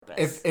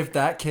if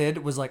that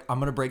kid was like, I'm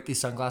going to break these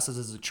sunglasses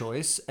as a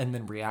choice and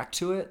then react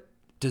to it,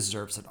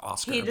 deserves an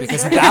Oscar.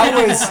 Because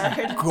that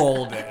was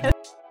golden.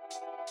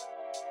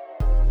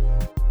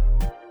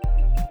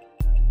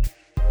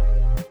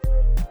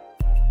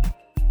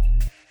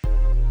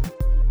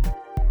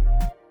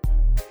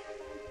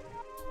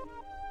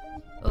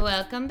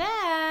 Welcome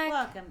back.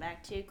 Welcome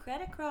back to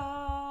Credit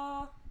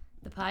Crawl,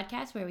 the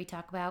podcast where we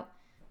talk about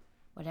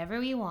whatever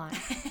we want.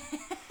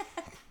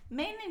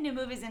 Mainly new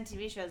movies and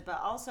TV shows,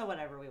 but also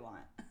whatever we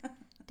want.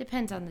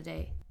 Depends on the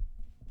day.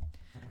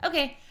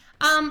 Okay,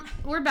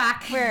 we're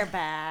back. We're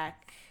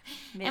back.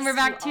 And we're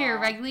back to your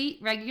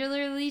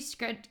regularly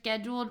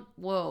scheduled,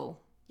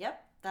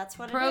 Yep, that's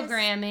what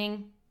programming. It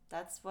is.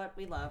 That's what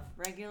we love.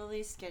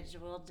 Regularly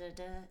scheduled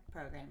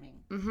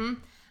programming.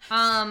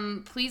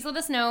 Please let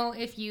us know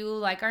if you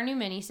like our new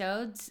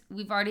minisodes.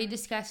 We've already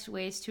discussed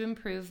ways to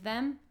improve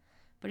them.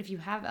 But if you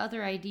have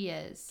other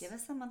ideas, give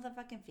us some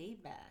motherfucking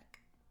feedback.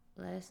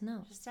 Let us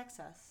know. Just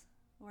text us.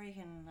 Or you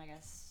can, I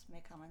guess,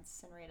 make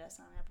comments and rate us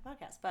on Apple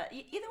Podcasts. But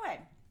either way.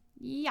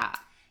 Yeah.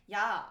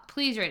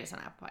 Please rate us on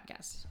Apple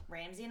Podcasts.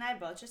 Ramsey and I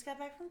both just got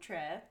back from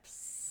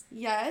trips.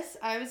 Yes,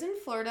 I was in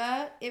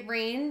Florida. It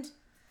rained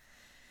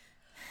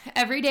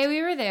every day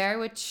we were there,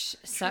 which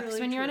sucks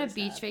when you're on a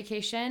beach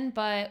vacation,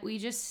 but we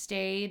just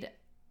stayed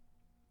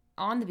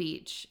on the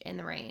beach in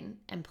the rain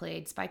and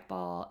played spike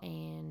ball.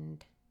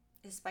 And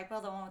is spike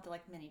ball the one with the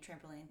mini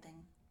trampoline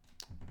thing?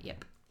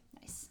 Yep.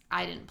 Nice.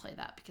 I didn't play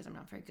that because I'm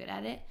not very good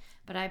at it,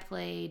 but I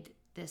played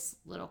this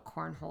little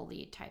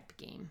cornhole-y type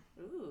game.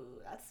 Ooh,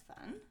 that's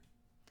fun.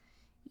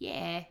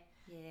 Yeah.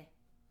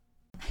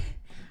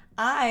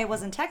 I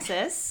was in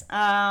Texas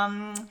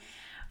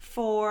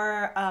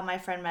for my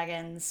friend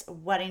Megan's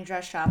wedding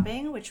dress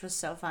shopping, which was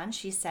so fun.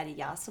 She said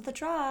yes to the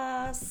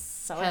dress.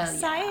 So Hell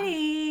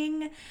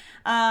exciting.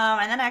 Yeah.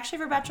 And then actually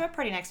for bachelorette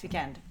party next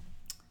weekend.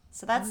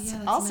 So that's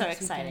also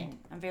exciting.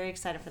 Weekend. I'm very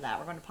excited for that.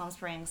 We're going to Palm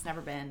Springs.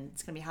 Never been.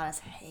 It's going to be hot as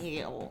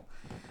hell.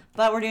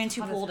 But we're doing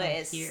 2 pool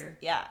days. Here.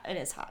 Yeah, it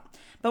is hot.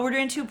 But we're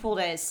doing 2 pool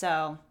days,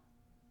 so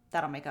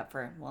that'll make up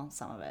for,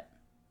 some of it.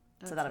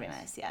 So that'll be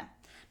nice, yeah.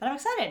 But I'm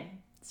excited.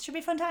 It should be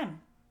a fun time.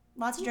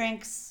 Lots of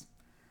drinks,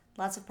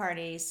 lots of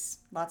parties,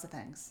 lots of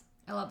things.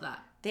 I love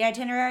that. The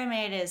itinerary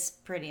made is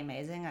pretty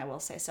amazing. I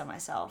will say so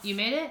myself. You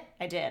made it?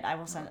 I did. I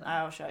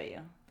will show you.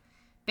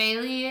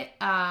 Bailey,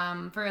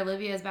 for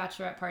Olivia's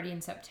bachelorette party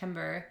in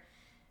September,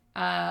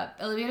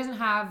 Olivia doesn't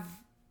have,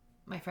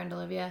 my friend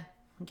Olivia,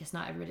 I guess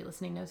not everybody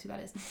listening knows who that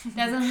is,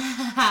 doesn't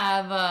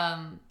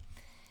have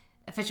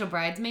official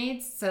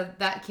bridesmaids, so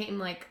that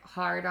came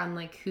hard on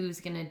who's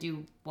gonna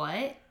do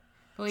what,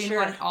 but we didn't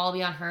want it all to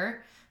be on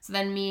her. So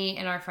then me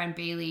and our friend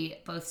Bailey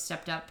both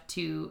stepped up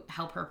to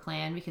help her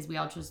plan because we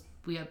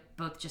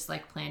both just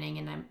like planning,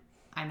 and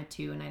I'm a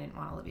 2 and I didn't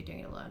want Olivia doing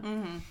it alone.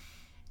 Mm-hmm.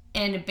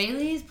 And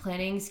Bailey's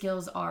planning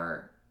skills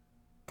are...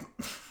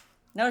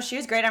 No, she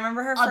was great. I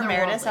remember her for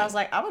Meredith. I was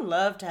like, I would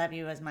love to have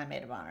you as my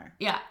maid of honor.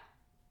 Yeah.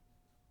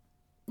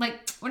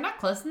 We're not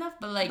close enough,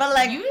 but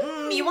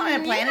you wanted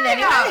to plan it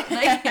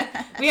anyway.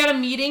 We had a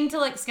meeting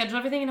to schedule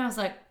everything, and I was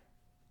like,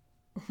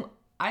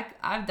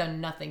 I've done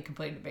nothing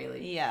compared to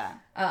Bailey. Yeah.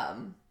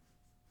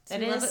 So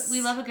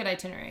we love a good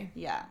itinerary.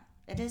 Yeah.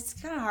 It is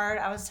kind of hard.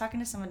 I was talking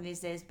to someone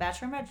these days.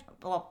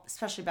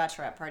 Especially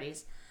bachelorette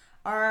parties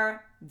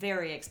are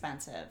very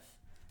expensive.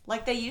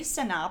 They used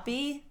to not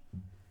be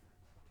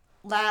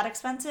that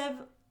expensive,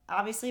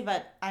 obviously,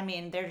 but I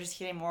mean, they're just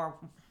getting more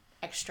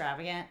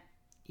extravagant.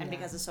 And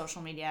because of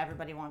social media,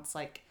 everybody wants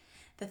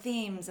the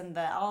themes and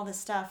all this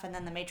stuff, and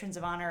then the matrons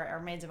of honor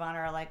or maids of honor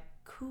are like,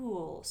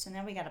 cool, so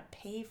now we gotta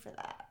pay for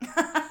that.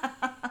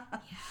 Yeah.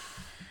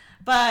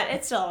 But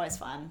it's still always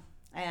fun,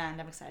 and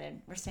I'm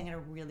excited. We're staying at a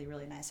really,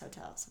 really nice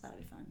hotel, so that'll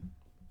be fun.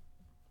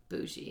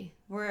 Bougie.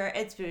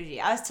 It's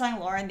bougie. I was telling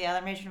Lauren, the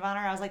other matron of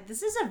honor, I was like,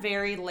 this is a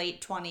very late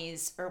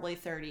 20s, early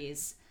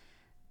 30s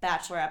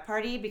bachelorette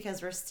party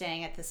because we're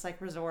staying at this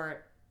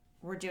resort.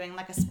 We're doing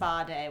a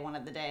spa day one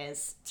of the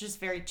days. It's just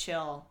very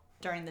chill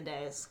during the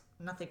days.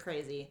 Nothing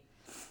crazy.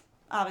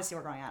 Obviously,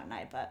 we're going out at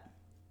night, but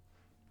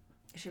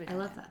it should be. I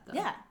love that, though.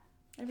 Yeah,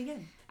 it'd be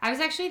good. I was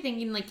actually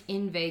thinking,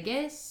 in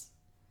Vegas,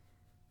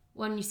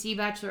 when you see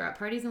bachelorette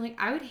parties, I'm like,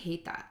 I would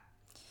hate that.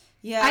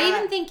 Yeah. I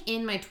even think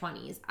in my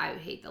 20s, I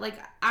would hate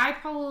that. I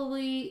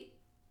probably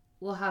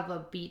will have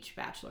a beach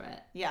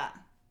bachelorette. Yeah,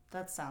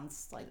 that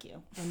sounds like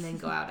you. And then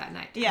go out at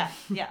night. Yeah.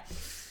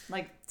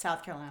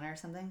 South Carolina or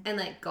something.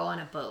 And go on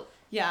a boat.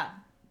 Yeah.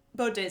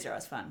 Boat days are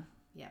always fun.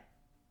 Yeah.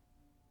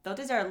 Boat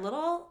days are a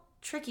little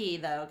tricky,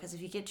 though, because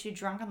if you get too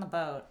drunk on the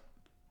boat,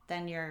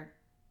 then you're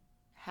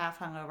half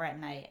hungover at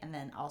night and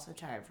then also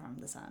tired from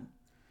the sun.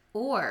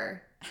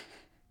 Or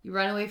you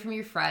run away from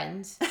your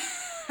friends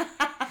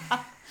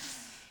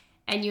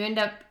and you end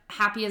up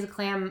happy as a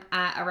clam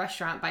at a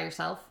restaurant by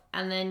yourself,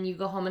 and then you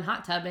go home in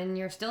hot tub and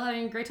you're still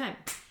having a great time.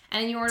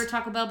 And then you order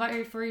Taco Bell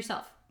for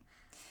yourself.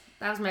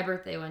 That was my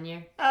birthday one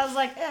year. I was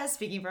like,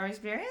 speaking from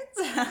experience.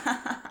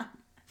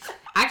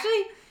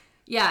 Actually,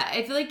 yeah,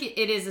 I feel like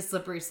it is a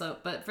slippery slope.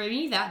 But for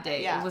me that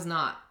day, it was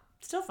not.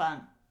 Still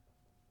fun.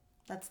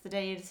 That's the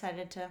day you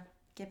decided to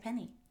Get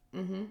Penny.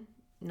 Mm-hmm.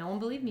 No one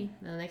believed me.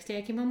 And the next day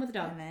I came home with a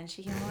dog. And then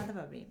she came home with a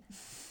puppy.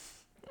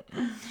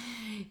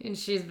 And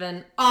she's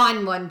been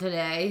on one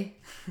today.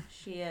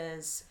 She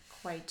is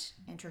quite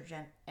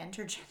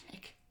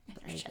energetic.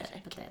 But I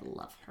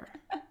love her.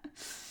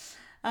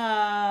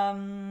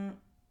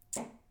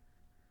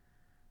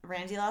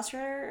 Randy lost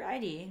her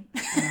ID.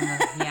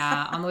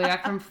 Yeah, on the way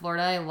back from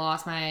Florida, I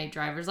lost my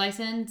driver's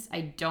license.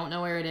 I don't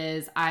know where it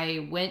is.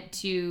 I went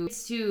to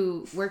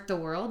Work the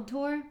World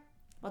tour.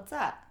 What's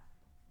that?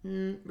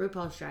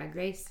 RuPaul's Drag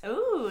Race.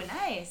 Ooh,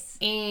 nice.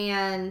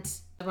 And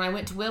when I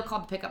went to Will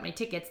Call to pick up my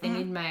tickets, they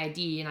needed my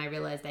ID, and I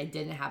realized I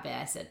didn't have it.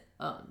 I said,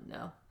 oh,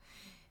 no.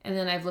 And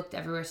then I've looked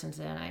everywhere since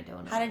then, and I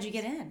don't know. How did you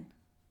get in?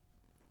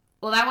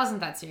 Well, that wasn't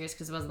that serious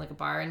because it wasn't like a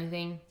bar or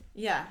anything.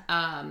 Yeah.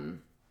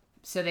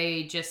 So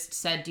they just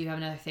said, do you have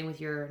another thing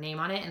with your name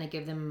on it? And I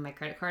give them my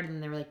credit card,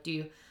 and they were like, do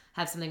you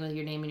have something with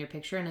your name and your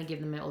picture? And I give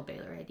them my old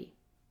Baylor ID.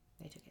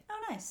 They took it. Oh,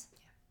 nice.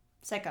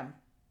 Yeah. Sick'em.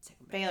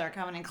 Baylor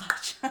coming in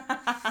clutch.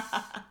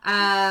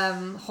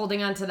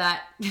 Holding on to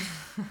that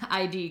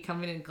ID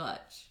coming in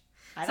clutch.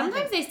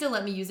 Sometimes they still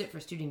let me use it for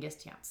student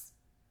discounts.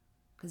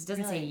 Because it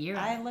doesn't say a year.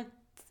 I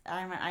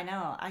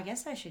know. I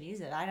guess I should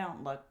use it. I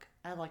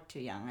look too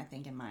young, I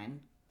think, in mine.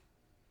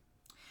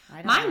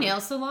 My nail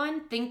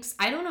salon thinks,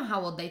 I don't know how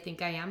old they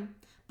think I am,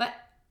 but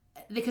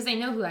because they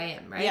know who I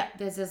am, right? Yeah.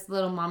 There's this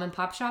little mom and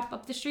pop shop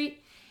up the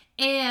street,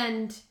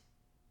 and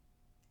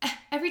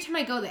every time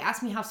I go, they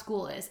ask me how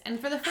school is. And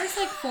for the first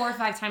 4 or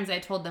 5 times I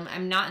told them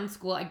I'm not in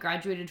school. I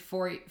graduated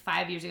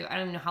 5 years ago. I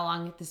don't even know how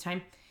long at this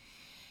time.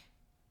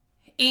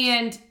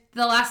 And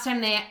the last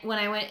time when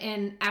I went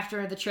in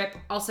after the trip,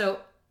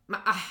 also,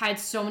 I had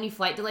so many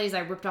flight delays. I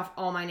ripped off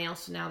all my nails,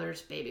 so now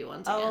there's baby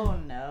ones again. Oh,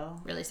 no.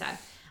 Really sad.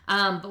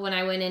 But when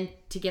I went in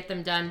to get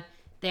them done,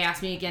 they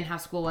asked me again how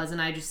school was,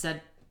 and I just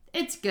said,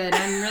 it's good.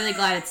 I'm really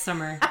glad it's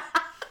summer.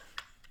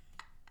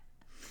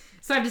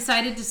 So I've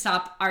decided to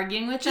stop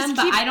arguing with them,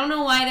 but I don't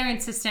know why they're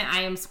insistent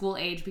I am school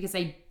age, because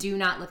I do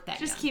not look that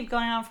young. Just keep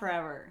going on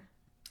forever.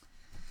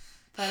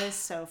 That is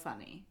so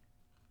funny.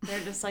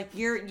 They're just like,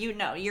 you're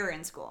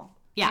in school.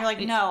 Yeah. And you're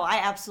like, no, I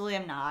absolutely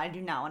am not. I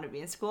do not want to be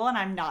in school, and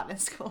I'm not in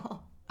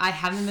school. I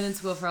haven't been in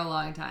school for a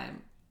long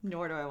time.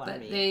 Nor do I want to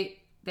be. But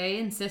they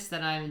insist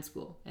that I'm in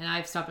school, and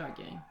I've stopped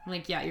arguing. I'm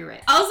like, yeah, you're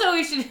right. Also,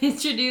 we should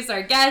introduce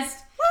our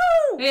guest.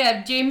 Woo! We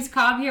have James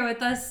Cobb here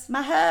with us.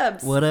 My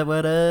hubs. What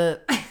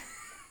up?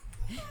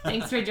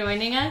 Thanks for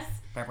joining us.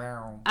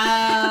 I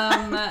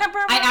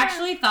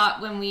actually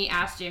thought when we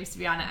asked James to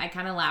be on it, I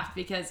kind of laughed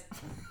because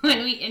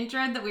when we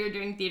introed that we were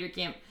doing theater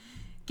camp,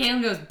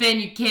 Caitlin goes, Ben,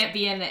 you can't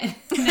be in it.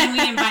 And then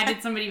we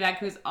invited somebody back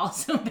who's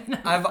also been on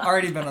it. I've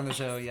already been on the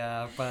show,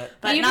 yeah, but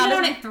you've been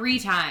on it 3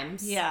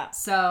 times. Yeah.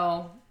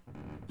 So,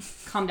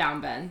 calm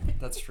down, Ben.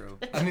 That's true.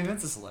 I mean,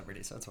 Ben's a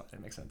celebrity, so it's fine.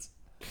 It makes sense.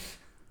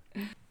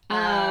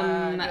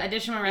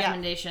 Additional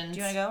recommendations. Do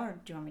you want to go, or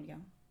do you want me to go?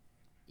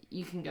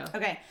 You can go.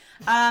 Okay.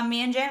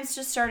 Me and James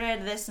just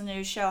started this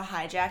new show,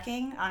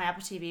 Hijacking, on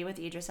Apple TV with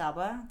Idris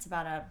Elba. It's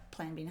about a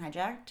plane being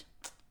hijacked.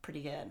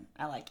 Pretty good.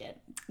 I like it.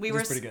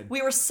 Pretty good.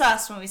 We were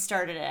sus when we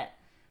started it,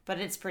 but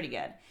it's pretty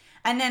good.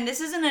 And then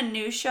this isn't a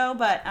new show,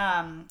 but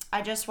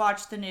I just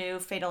watched the new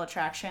Fatal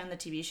Attraction, the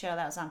TV show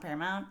that was on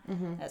Paramount.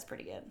 Mm-hmm. That's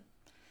pretty good.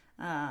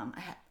 I'm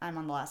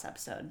on the last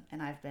episode,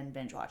 and I've been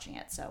binge watching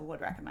it, so would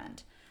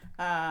recommend.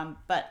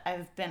 But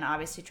I've been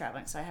obviously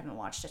traveling, so I haven't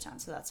watched a ton,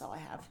 so that's all I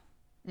have.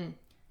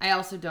 I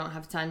also don't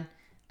have a ton.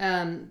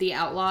 The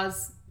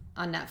Outlaws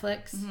on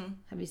Netflix. Mm-hmm.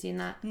 Have you seen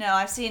that? No,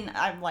 I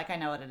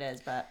know what it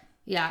is, but...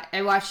 Yeah,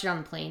 I watched it on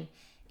the plane.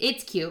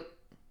 It's cute.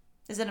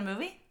 Is it a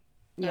movie?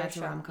 Yeah, it's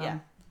a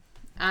rom-com.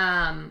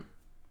 Yeah.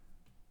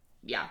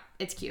 Yeah,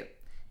 it's cute.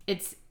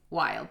 It's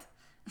wild.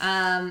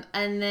 And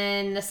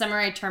then The Summer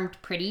I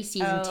Turned Pretty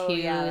season 2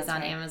 is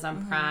on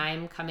Amazon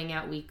Prime, coming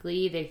out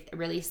weekly. They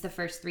released the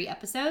first 3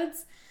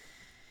 episodes.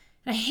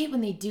 And I hate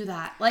when they do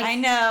that. I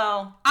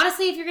know.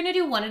 Honestly, if you're going to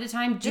do one at a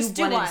time, just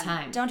do one at a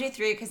time. Don't do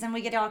 3, because then we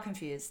get all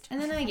confused.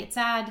 And then I get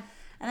sad.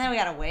 And then we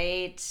got to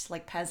wait,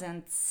 like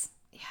peasants.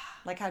 Yeah.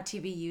 Like how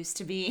TV used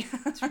to be.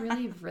 It's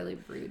really, really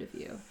rude of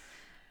you.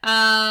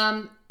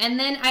 And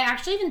then I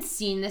actually haven't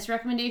seen this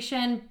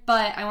recommendation,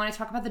 but I want to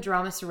talk about the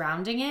drama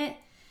surrounding it.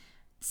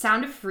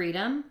 Sound of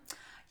Freedom.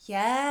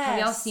 Yes. Have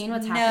y'all seen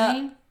what's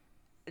happening?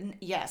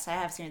 Yes, I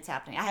have seen what's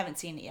happening. I haven't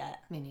seen it yet.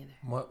 Me neither.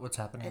 What's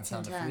happening in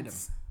Sound of Freedom?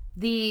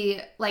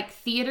 The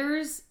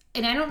theaters,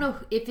 and I don't know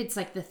if it's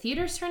the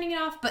theaters turning it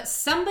off, but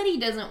somebody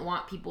doesn't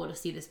want people to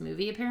see this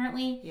movie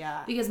apparently.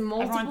 Yeah. Because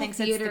multiple everyone thinks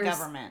theaters, it's the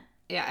government.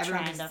 Yeah,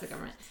 everyone thinks it's the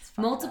government.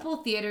 Multiple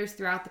theaters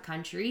throughout the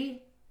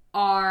country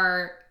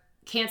are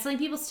canceling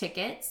people's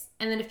tickets,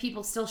 and then if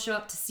people still show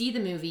up to see the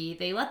movie,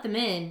 they let them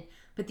in,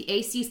 but the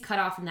AC's cut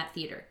off in that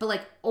theater.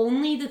 But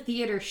only the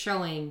theater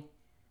showing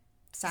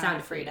Sound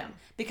of Freedom.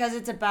 Because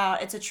it's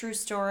a true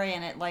story,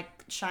 and it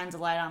shines a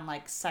light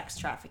on sex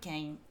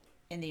trafficking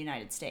in the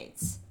United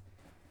States.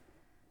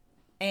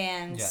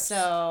 And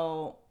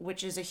so,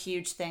 which is a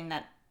huge thing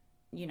that,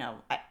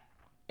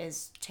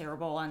 is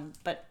terrible,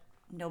 but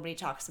nobody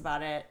talks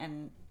about it,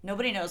 and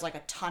nobody knows like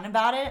a ton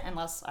about it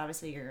unless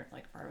obviously you're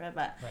like part of it.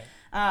 But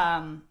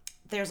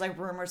there's like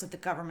rumors that the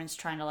government's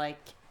trying to like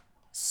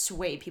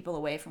sway people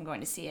away from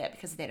going to see it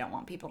because they don't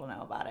want people to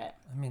know about it.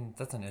 I mean,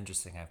 that's an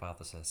interesting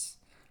hypothesis,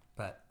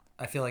 but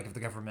I feel like if the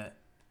government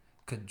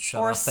could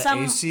shut Or off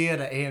the AC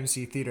at an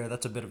AMC theater,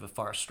 that's a bit of a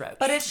far stretch.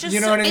 But it's just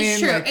you know what I mean? It's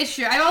true. Like, it's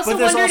true. I also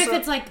wondered if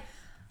it's like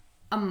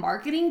a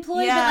marketing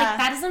ploy, but like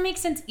that doesn't make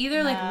sense either.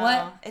 No, like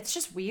what? It's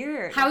just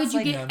weird. How would you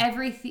like,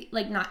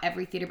 get not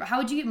every theater, but how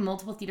would you get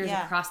multiple theaters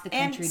across the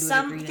country? And to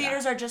some agree to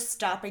theaters that? are just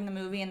stopping the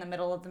movie in the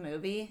middle of the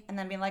movie and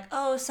then being like,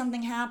 "Oh,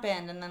 something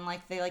happened," and then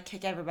like they like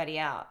kick everybody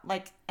out.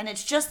 Like, and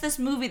it's just this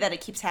movie that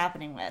it keeps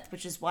happening with,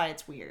 which is why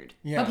it's weird.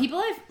 Yeah. But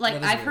people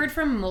I've heard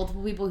from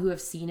multiple people who have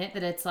seen it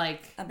that it's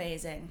like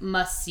amazing,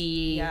 must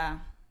see,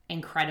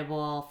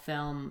 incredible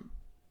film,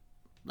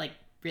 like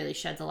really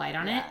sheds a light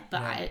on it.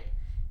 But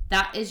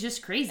that is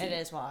just crazy. It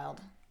is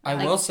wild. I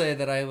will say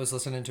that I was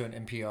listening to an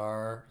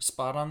NPR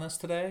spot on this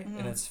today,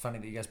 and it's funny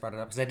that you guys brought it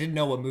up because I didn't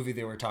know what movie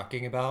they were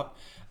talking about.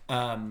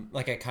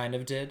 Like I kind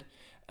of did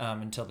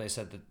until they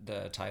said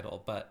the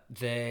title, but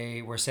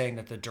they were saying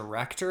that the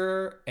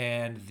director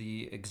and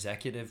the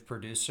executive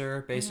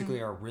producer basically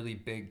are really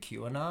big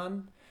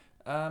QAnon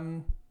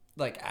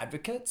like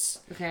advocates.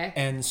 Okay.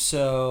 And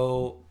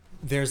so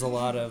there's a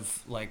lot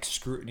of like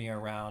scrutiny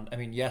around. I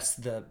mean, yes,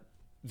 the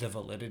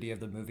validity of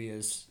the movie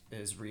is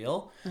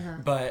real,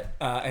 but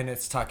and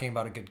it's talking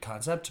about a good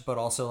concept, but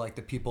also like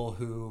the people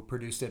who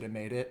produced it and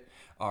made it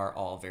are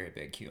all very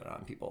big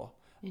QAnon people,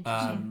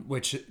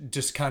 which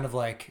just kind of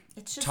like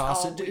it's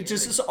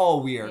just it's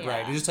all weird,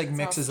 right? It just like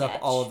mixes up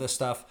all of this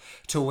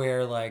stuff to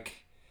where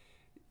like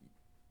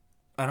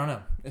I don't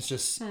know, it's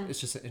just an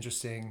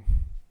interesting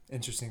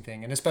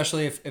thing, and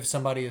especially if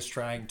somebody is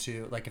trying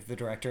to like if the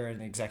director and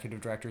the executive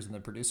directors and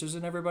the producers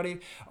and everybody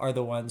are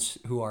the ones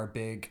who are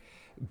big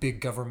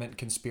government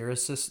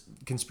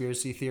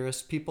conspiracy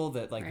theorist people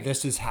that like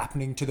this is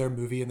happening to their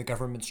movie and the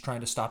government's trying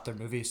to stop their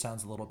movie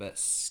sounds a little bit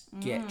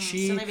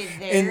sketchy. So maybe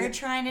they're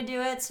trying to do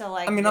it. So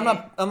like, I mean, I'm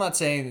not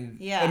saying.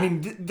 Yeah. I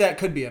mean, that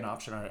could be an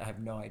option. I have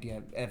no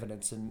idea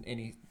evidence in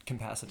any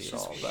capacity at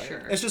all. But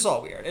it's just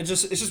all weird. It's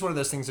just one of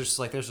those things. There's just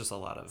like there's just a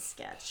lot of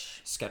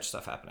sketch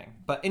stuff happening.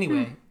 But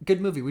anyway,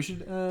 good movie. We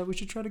should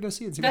try to go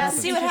see it. And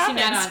see what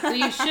happens. So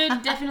you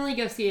should definitely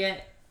go see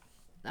it.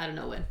 I don't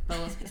know when, but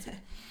let's go see it.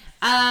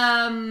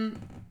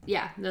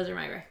 Yeah, those are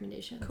my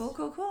recommendations.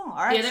 Cool. All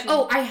right.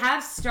 I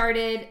have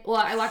started. Well,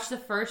 I watched the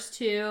first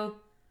two.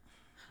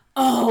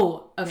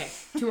 Oh, okay.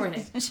 Two more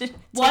things.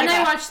 One,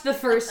 I watched the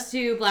first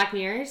two Black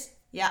Mirrors.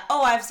 Yeah.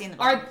 Oh, I've seen the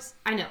Black Mirrors.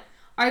 I know.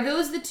 Are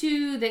those the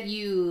two that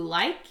you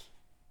like?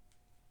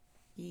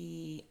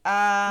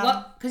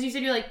 What? Because you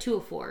said you're like 2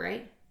 of 4,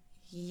 right?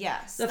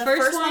 Yes. The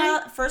first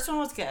one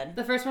was good.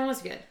 The first one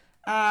was good.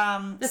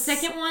 The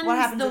second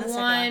one's the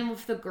one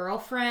with the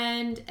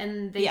girlfriend,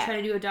 and they try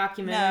to do a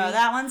documentary. No,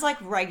 that one's like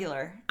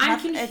regular. I'm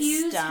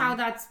confused how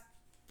that's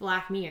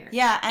Black Mirror.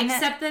 Yeah,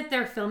 except that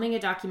they're filming a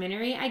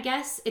documentary. I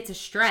guess it's a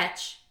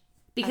stretch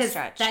because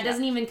that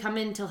doesn't even come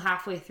in until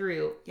halfway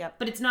through. Yep.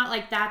 But it's not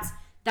like that's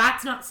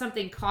not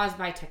something caused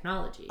by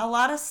technology. A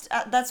lot of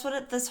that's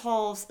what this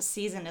whole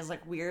season is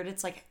like weird.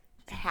 It's like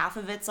half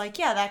of it's like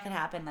that could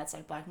happen. That's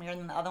like Black Mirror,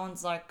 and the other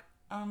one's like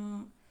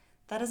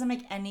that doesn't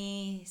make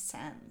any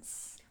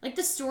sense. Like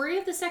the story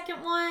of the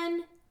second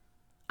one,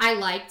 I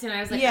liked, and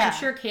I was like, I'm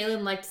sure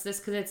Kaylin liked this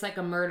because it's like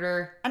a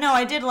murder. I know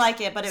I did like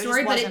it, but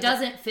but it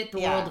doesn't fit the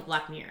world of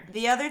Black Mirror.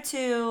 The other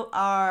two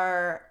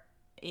are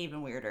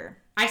even weirder.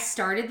 I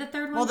started the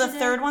third one. Well, the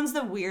third one's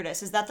the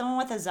weirdest. Is that the one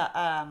with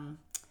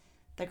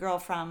the girl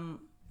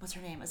from what's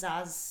her name?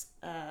 Azaz.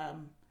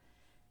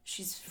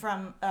 She's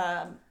from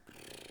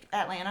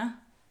Atlanta.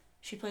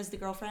 She plays the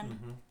girlfriend.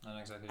 Mm-hmm. I know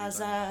exactly.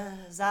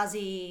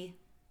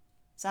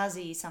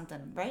 Zazie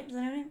something, right? Is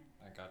that her name?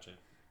 I got you.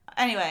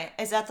 Anyway,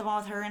 is that the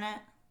one with her in it?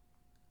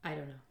 I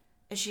don't know.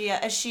 Is she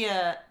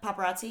a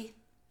paparazzi?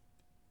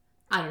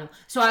 I don't know.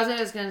 So what I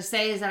was going to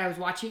say is that I was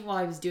watching while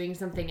I was doing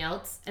something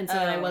else, and so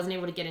I wasn't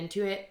able to get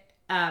into it.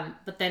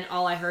 But then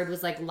all I heard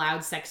was like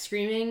loud sex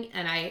screaming,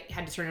 and I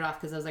had to turn it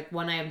off because I was like,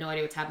 1, I have no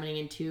idea what's happening,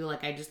 and 2,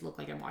 like I just look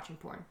like I'm watching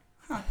porn.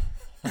 Huh.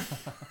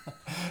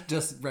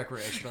 Just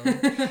recreationally.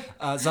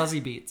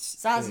 Zazie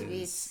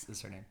Beetz.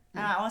 Is her name.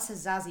 I want to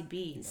say Zazie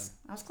Beetz.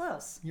 I was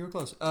close. You were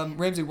close.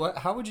 Ramsey,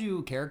 how would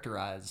you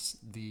characterize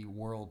the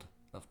world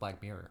of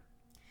Black Mirror?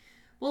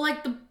 Well,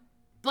 like the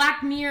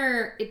Black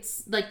Mirror,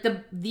 it's like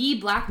the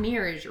Black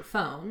Mirror is your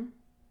phone.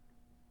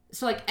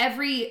 So like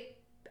every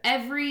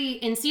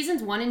in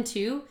seasons 1 and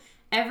 2,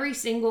 every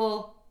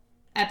single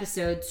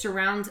episode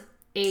surrounds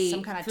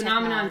some kind of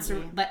phenomenon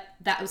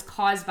that was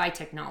caused by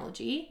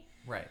technology.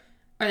 Right.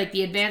 Or like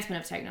the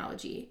advancement of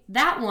technology.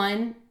 That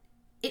one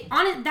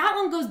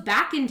goes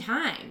back in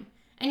time.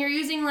 And you're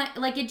using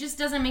like it just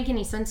doesn't make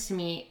any sense to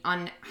me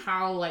on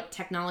how like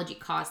technology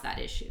caused that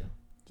issue.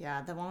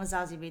 Yeah, the one with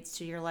Zazie Beetz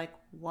too, you're like,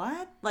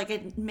 what? Like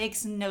it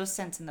makes no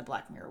sense in the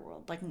Black Mirror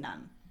world. Like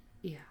none.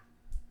 Yeah.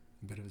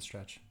 A bit of a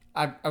stretch.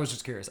 I was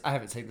just curious. I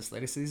haven't seen this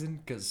latest season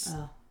because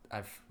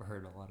I've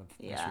heard a lot of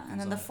and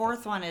then the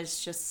fourth one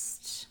is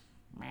just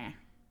meh.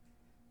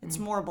 It's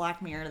more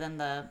Black Mirror than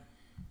the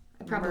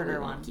probably murder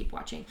won't one. keep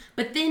watching.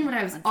 But then what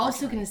I was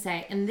also going to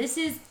say, and this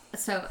is a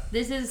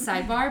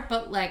sidebar,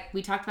 but like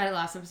we talked about it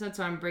last episode,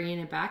 so I'm bringing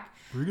it back.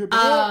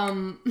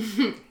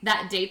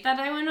 That date that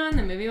I went on,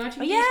 the movie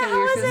watching date, that we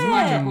were supposed to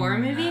watch a horror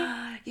movie.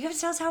 You have to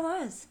tell us how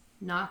it was.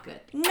 Not good.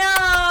 No.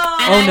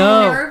 And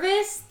I'm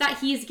nervous that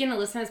he's going to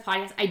listen to this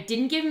podcast. I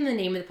didn't give him the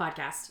name of the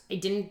podcast.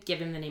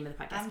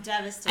 I'm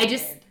devastated. I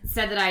just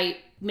said that I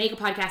make a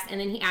podcast, and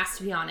then he asked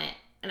to be on it,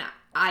 and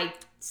I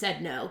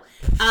said no.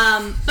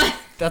 But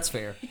that's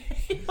fair.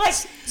 Like,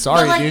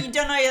 sorry, like, dude. You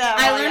don't know that.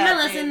 I learned my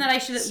lesson that I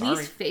should at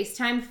least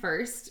FaceTime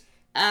first,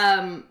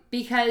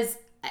 because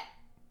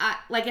I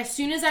like as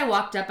soon as I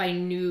walked up, I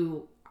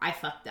knew I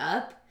fucked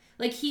up.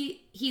 Like he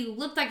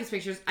looked like his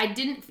pictures. I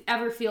didn't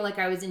ever feel like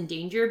I was in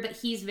danger, but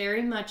he's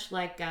very much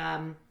like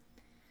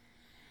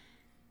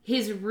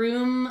his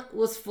room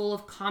was full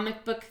of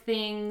comic book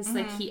things. Mm-hmm.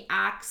 Like he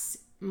acts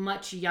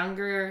much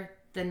younger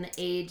than the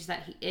age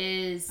that he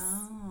is.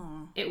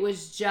 Oh. It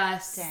was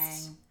just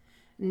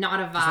not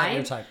a vibe. It's not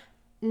your type.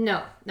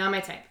 No, not my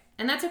type.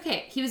 And that's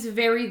okay. He was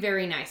very,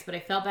 very nice, but I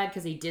felt bad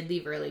because he did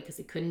leave early because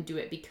he couldn't do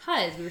it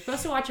because we were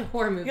supposed to watch a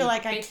horror movie. You're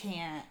like, I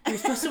can't. We were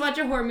supposed to watch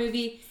a horror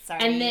movie.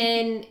 Sorry. And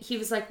then he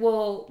was like,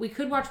 well, we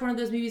could watch one of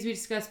those movies we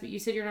discussed, but you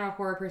said you're not a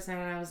horror person.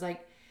 And I was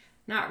like,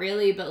 not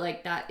really, but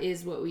like that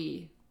is what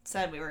we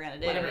said we were going to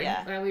do. Whatever.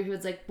 Yeah. He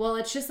was like, well,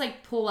 let's just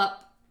like pull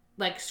up,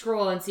 like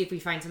scroll and see if we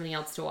find something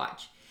else to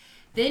watch.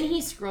 Then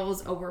he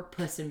scrolls over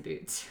Puss in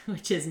Boots,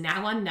 which is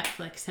now on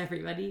Netflix,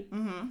 everybody.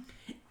 Mm-hmm.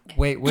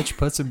 Wait, which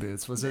Puss in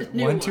Boots? Was it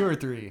 1, 2, or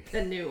 3?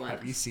 The new one.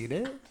 Have you seen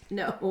it?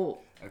 No.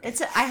 Okay.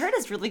 I heard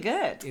it's really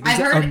good. It is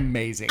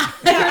amazing. I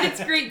heard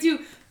it's great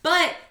too.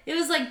 But it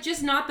was like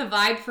just not the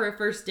vibe for a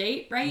first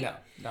date, right? No,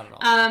 not at all.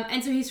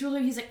 And so he's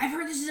like, I've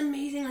heard this is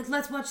amazing. Like,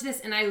 let's watch this.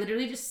 And I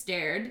literally just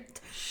stared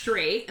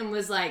straight and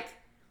was like,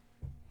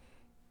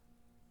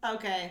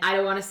 okay. I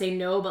don't want to say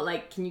no, but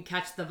like, can you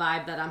catch the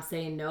vibe that I'm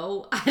saying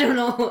no? I don't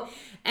know.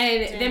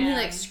 And then he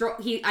like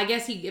I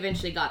guess he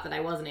eventually got that I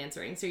wasn't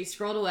answering. So he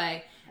scrolled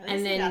away.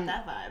 And then got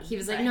that vibe. He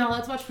was like, no,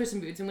 let's watch Puss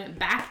in Boots, and went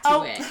back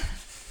to it.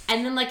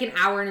 And then like an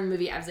hour in the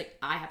movie, I was like,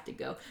 I have to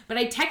go. But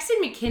I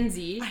texted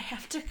Mackenzie. I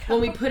have to go.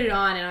 When we put it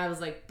on, and I was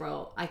like,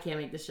 bro, I can't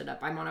make this shit up.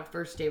 I'm on a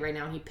first date right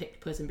now, and he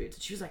picked Puss in Boots.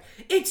 And she was like,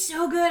 it's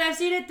so good. I've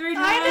seen it 3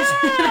 times.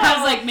 I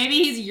was like, maybe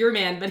he's your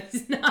man, but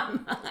he's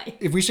not mine.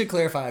 If we should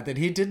clarify that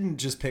he didn't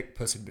just pick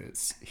Puss in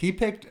Boots. He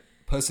picked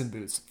Puss in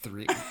Boots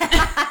 3.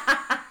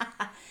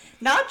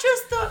 Not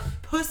just the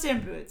Puss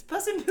in Boots.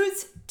 Puss in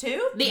Boots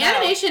 2? The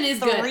animation is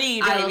 3, good.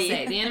 Baby. I will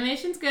say. The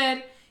animation's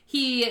good.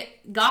 He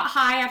got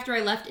high after I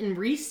left and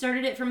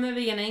restarted it from the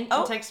beginning. He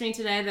texted me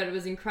today that it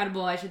was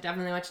incredible. I should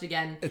definitely watch it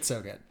again. It's so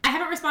good. I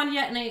haven't responded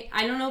yet, and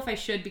I don't know if I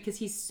should because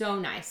he's so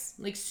nice.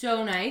 Like,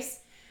 so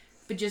nice.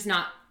 But just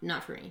not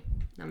for me.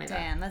 Not my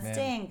Damn, that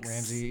stinks.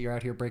 Ramsey, you're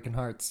out here breaking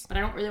hearts. But I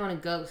don't really want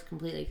to ghost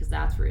completely because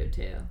that's rude,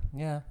 too.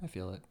 Yeah, I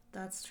feel it.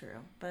 That's true.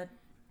 But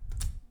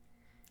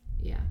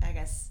yeah, I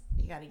guess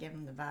you got to give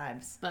him the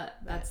vibes. But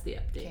that's the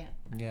update.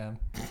 Can't. Yeah.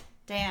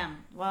 Damn.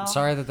 Well,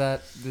 sorry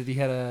that he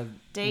had a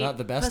date, not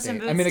the best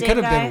date. I mean, it could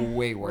have been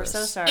way worse.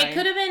 We're so sorry. It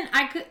could have been.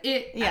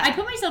 I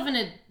put myself in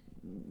a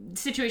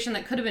situation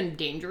that could have been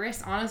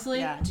dangerous. Honestly.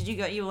 Yeah. Did you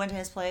go? You went to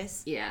his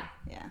place? Yeah.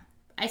 Yeah.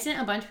 I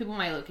sent a bunch of people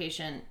my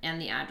location and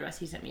the address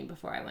he sent me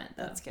before I went.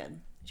 Though. That's good.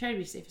 I tried to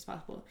be as safe as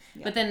possible.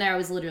 Yeah. But then there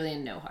was literally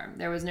no harm.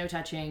 There was no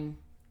touching.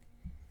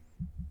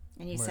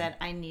 And he said,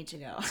 "I need to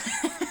go."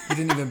 He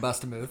didn't even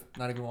bust a move.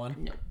 Not even one.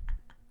 No.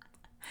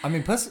 I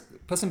mean, Puss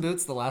in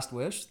Boots: The Last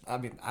Wish. I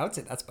mean, I would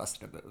say that's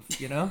busting a move.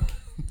 You know,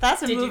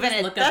 that's a move in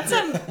it. That's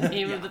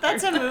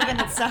a move in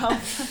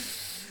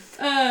itself.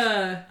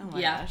 Oh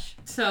my gosh.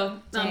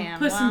 So,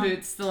 Puss in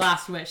Boots: The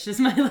Last Wish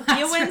is my last.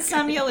 You win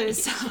some, you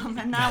lose some,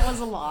 and that was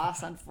a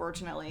loss,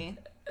 unfortunately.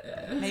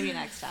 Maybe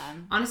next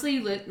time. Honestly,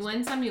 you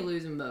win some, you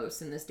lose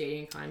most in this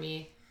dating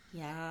economy.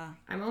 Yeah.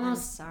 I'm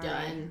almost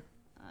done.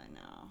 I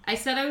know. I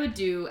said I would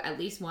do at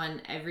least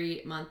one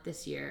every month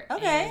this year.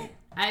 Okay.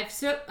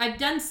 I've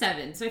done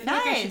 7, so I feel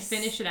like I should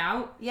finish it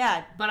out.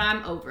 Yeah. But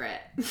I'm over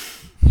it.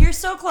 You're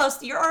so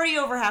close. You're already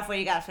over halfway.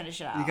 You gotta finish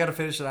it out. You gotta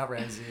finish it out,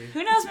 Ramsey.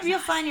 Who knows if you'll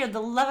find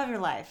the love of your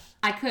life.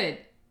 I could.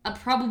 I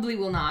probably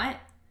will not.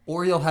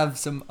 Or you'll have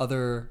some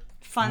other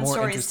fun more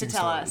stories to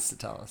tell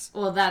us.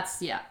 Well,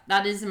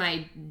 that is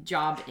my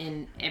job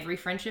in every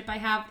friendship I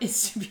have,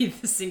 is to be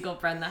the single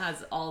friend that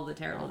has all the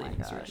terrible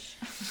dating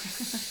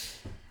stories.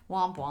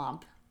 Womp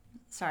womp.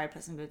 Sorry,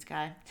 Puss in Boots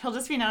guy. He'll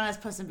just be known as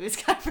Puss in Boots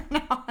guy from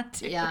now on,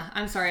 too. Yeah,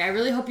 I'm sorry. I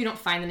really hope you don't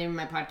find the name of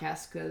my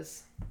podcast,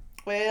 because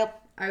I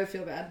would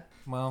feel bad.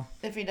 Well,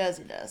 if he does,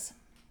 he does.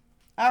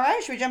 All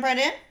right, should we jump right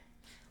in?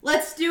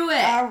 Let's do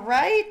it. All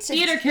right.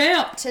 Theater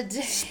camp.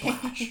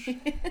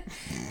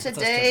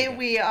 Today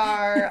we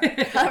are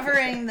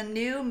covering the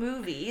new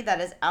movie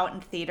that is out in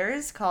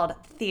theaters called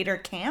Theater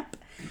Camp.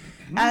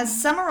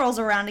 As summer rolls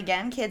around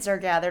again, kids are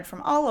gathered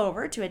from all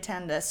over to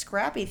attend a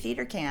scrappy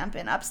theater camp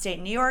in upstate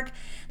New York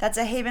that's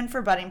a haven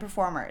for budding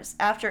performers.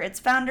 After its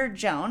founder,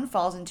 Joan,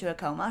 falls into a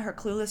coma, her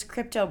clueless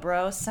crypto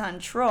bro son,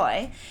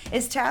 Troy,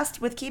 is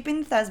tasked with keeping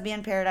the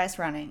thespian paradise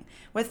running.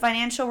 With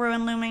financial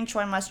ruin looming,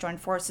 Troy must join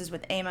forces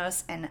with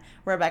Amos and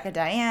Rebecca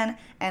Diane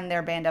and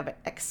their band of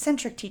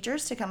eccentric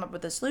teachers to come up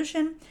with a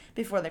solution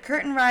before the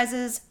curtain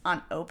rises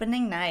on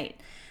opening night.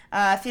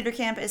 Theater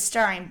Camp is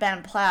starring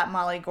Ben Platt,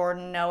 Molly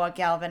Gordon, Noah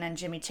Galvin, and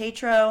Jimmy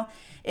Tatro.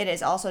 It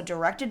is also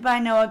directed by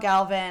Noah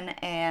Galvin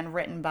and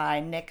written by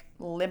Nick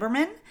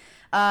Lieberman.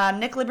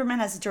 Nick Lieberman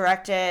has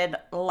directed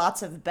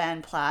lots of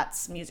Ben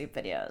Platt's music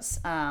videos.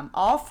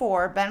 All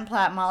four, Ben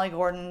Platt, Molly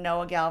Gordon,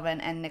 Noah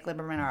Galvin, and Nick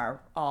Lieberman, are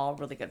all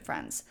really good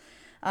friends.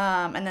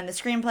 And then the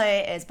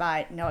screenplay is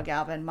by Noah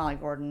Galvin, Molly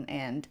Gordon,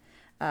 and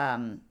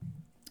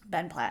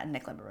Ben Platt and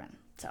Nick Lieberman.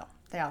 So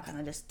they all kind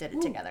of just did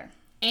it together.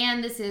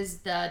 And this is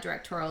the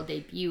directorial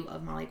debut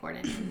of Molly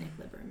Gordon and Nick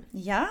Lieberman.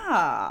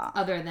 Yeah.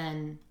 Other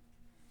than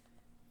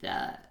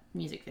the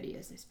music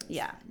videos, I suppose.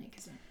 Yeah. Nick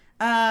is in.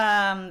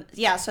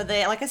 Yeah, so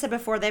they, like I said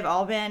before, they've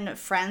all been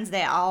friends.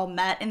 They all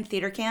met in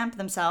theater camp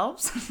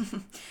themselves.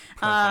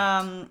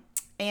 And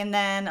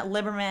then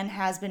Lieberman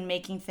has been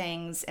making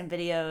things and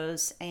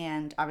videos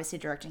and obviously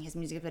directing his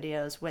music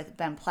videos with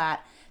Ben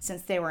Platt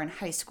since they were in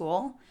high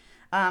school.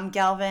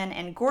 Galvin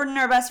and Gordon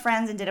are best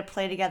friends and did a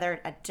play together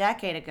a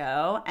decade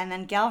ago. And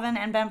then Galvin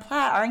and Ben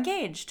Platt are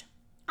engaged.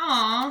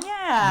 Aww.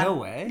 Yeah. No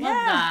way. Love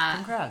that.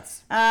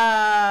 Congrats.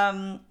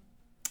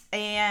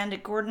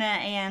 And Gordon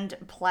and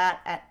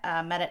Platt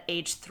met at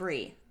age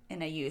 3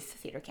 in a youth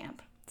theater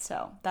camp.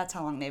 So that's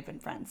how long they've been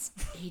friends.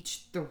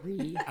 Age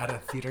 3. At a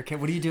theater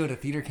camp? What do you do at a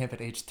theater camp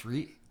at age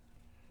 3?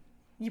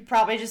 You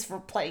probably just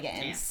play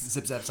games.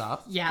 Zip, zap,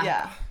 zop? Yeah.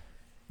 Yeah.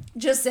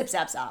 Just zip,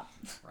 zap, stop.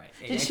 Right.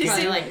 Did you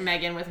Probably see like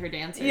Megan with her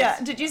dancers.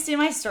 Yeah. Did you see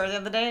my story the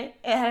other day?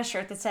 It had a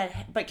shirt that said,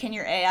 "But can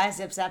your AI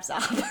zip, zap,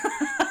 zop?"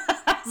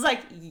 I was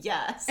like,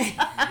 yes.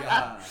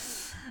 Yeah.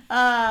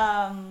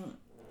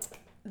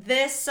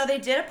 So they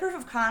did a proof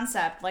of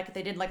concept, like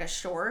they did like a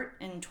short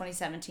in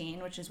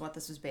 2017, which is what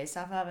this was based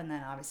off of, and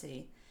then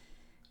obviously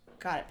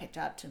got it picked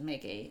up to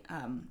make a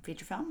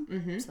feature film.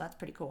 Mm-hmm. So that's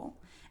pretty cool.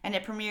 And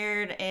it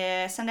premiered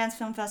at Sundance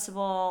Film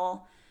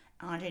Festival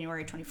on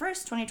January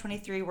 21st,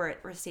 2023, where it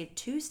received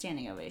 2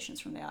 standing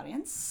ovations from the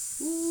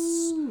audience.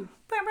 Ooh.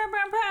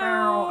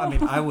 I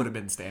mean, I would have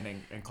been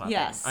standing and clapping.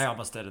 Yes. I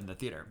almost did in the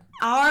theater.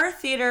 Our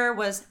theater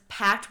was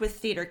packed with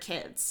theater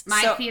kids.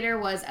 My theater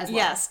was as well.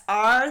 Yes,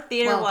 our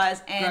theater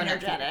was grown-up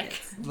energetic. theater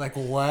kids. Like,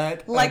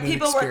 what? Like, an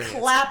people experience. were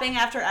clapping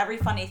after every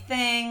funny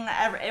thing.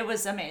 It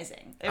was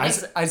amazing. It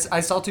was, I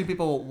saw 2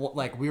 people,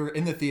 like, we were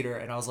in the theater,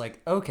 and I was like,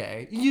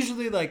 okay.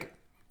 Usually, like,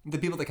 the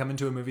people that come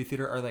into a movie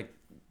theater are, like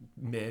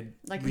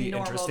like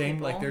interesting.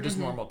 people. Like, they're just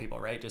normal people,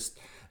 right? Just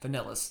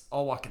vanillas,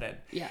 all walking in.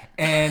 Yeah.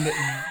 And,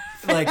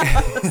 like,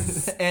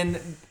 and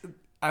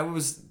I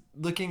was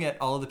looking at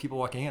all of the people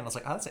walking in, and I was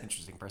like, oh, that's an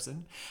interesting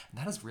person. And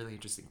that is a really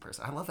interesting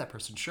person. I love that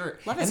person's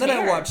shirt. Love and his then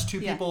hair. I watched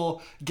 2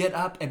 people get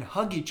up and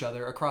hug each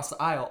other across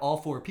the aisle, all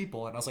 4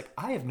 people. And I was like,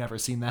 I have never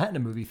seen that in a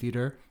movie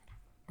theater,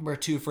 where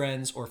 2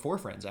 friends, or 4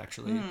 friends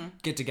actually,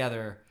 get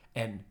together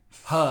and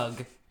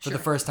hug for the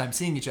first time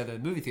seeing each other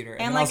in the movie theater.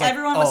 And like,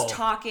 everyone was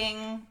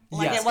talking.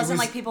 Like, Yes, it wasn't it was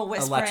like people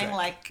whispering. electric.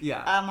 Like,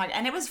 Yeah. like,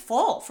 and it was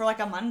full for like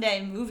a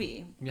Monday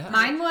movie. Yeah.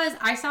 Mine was,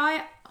 I saw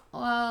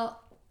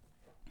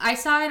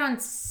it on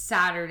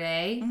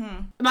Saturday.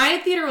 Mm-hmm. My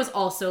theater was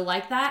also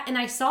like that. And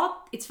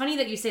it's funny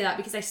that you say that,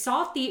 because I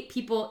saw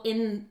people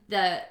in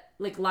the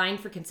like line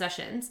for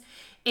concessions,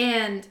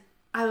 and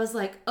I was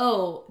like,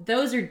 oh,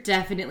 those are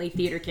definitely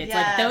theater kids.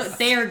 Yes. Like,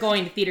 they are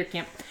going to theater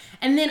camp.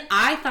 And then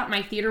I thought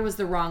my theater was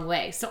the wrong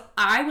way. So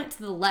I went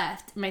to the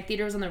left, my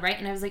theater was on the right,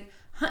 and I was like,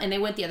 huh, and they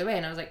went the other way.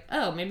 And I was like,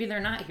 oh, maybe they're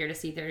not here to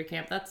see theater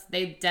camp.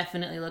 They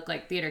definitely look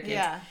like theater kids.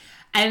 Yeah.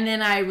 And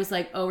then I was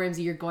like, oh,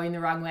 Ramsey, you're going the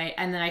wrong way.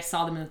 And then I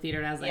saw them in the theater,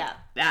 and I was like, Yeah.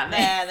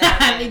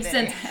 that makes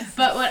sense.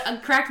 But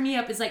what cracked me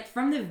up is, like,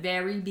 from the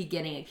very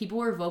beginning, like, people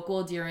were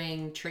vocal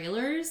during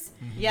trailers.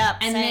 Yep.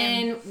 And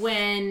same. then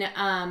when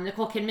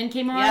Nicole Kidman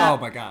came on, Yeah. Oh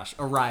my gosh,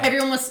 a riot.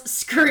 everyone was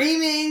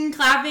screaming,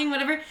 clapping,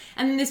 whatever.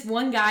 And then this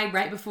one guy,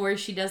 right before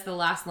she does the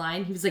last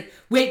line, he was like,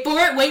 wait for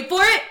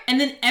it.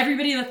 And then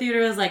everybody in the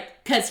theater was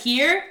like, 'cause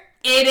here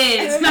it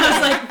is. And I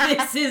was like,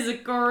 this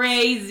is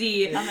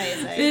crazy.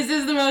 Amazing. This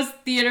is the most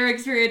theater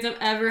experience I've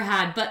ever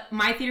had. But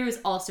my theater was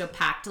also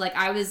packed. Like,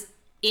 I was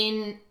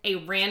in a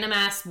random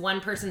ass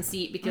 1-person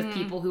seat because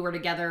people who were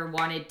together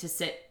wanted to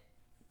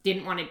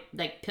didn't want to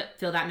like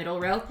fill that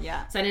middle row.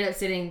 Yeah. So I ended up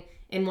sitting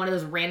in one of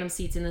those random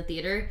seats in the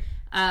theater.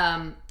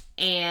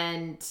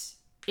 And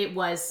it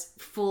was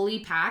fully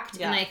packed.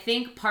 Yeah. And I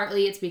think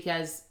partly it's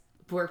because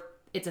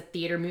it's a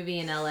theater movie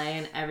in LA,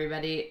 and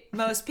everybody...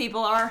 Most people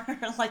are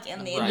like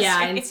in the industry.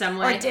 Yeah, in some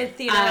way. Or did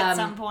theater at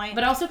some point.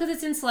 But also because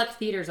it's in select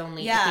theaters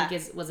only, Yeah, I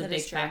think was a that big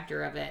is true.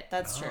 factor of it.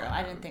 That's true.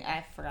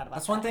 I forgot about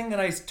That's that. one thing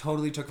that I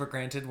totally took for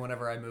granted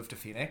whenever I moved to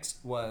Phoenix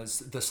was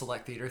the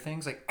select theater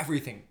things. Like,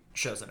 everything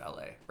shows in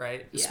LA,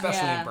 right? Yeah.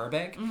 Especially in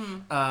Burbank.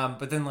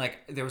 But then like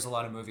there was a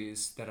lot of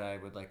movies that I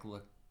would like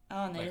look.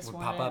 And they like just would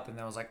pop up, and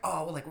then I was like,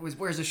 "Oh, well, like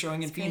where's it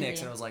showing in Phoenix?"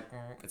 crazy. And I was like,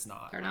 "It's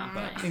not." They're not.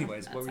 But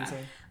anyways, what were you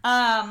saying?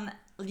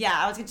 Yeah,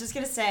 I was just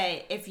gonna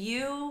say, if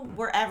you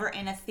were ever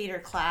in a theater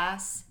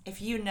class,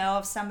 if you know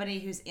of somebody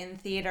who's in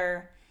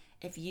theater,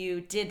 if you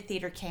did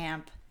theater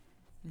camp,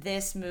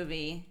 this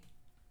movie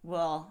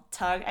will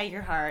tug at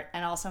your heart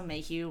and also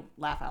make you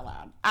laugh out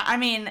loud. I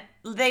mean,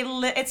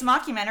 it's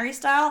mockumentary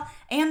style,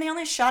 and they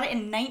only shot it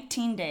in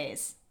 19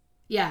 days.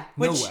 Yeah.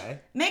 No way.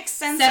 Makes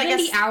sense.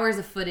 70 hours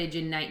of footage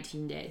in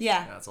 19 days.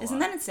 Yeah. That's a Isn't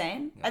lot. that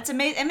insane? Yeah. It's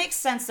amazing. It makes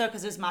sense though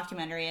because it was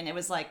mockumentary and it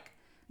was like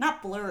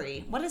not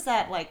blurry. What is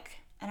that like?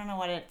 I don't know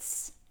what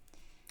it's.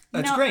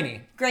 It's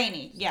grainy.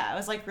 Grainy. Yeah, it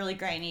was like really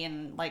grainy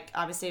and like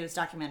obviously it was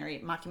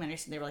mockumentary,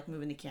 so they were like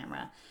moving the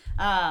camera.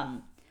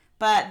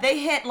 But they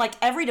hit like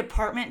every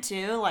department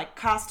too, like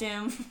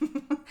costume,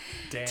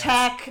 Dance.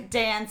 tech,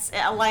 dance,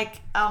 like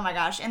oh my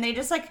gosh, and they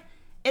just like.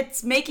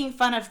 It's making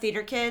fun of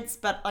theater kids,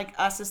 but like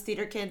us as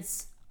theater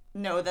kids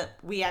know that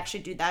we actually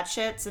do that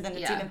shit, so then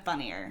it's even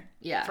funnier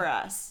for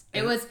us.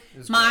 It was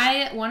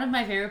one of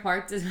my favorite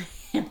parts is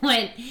when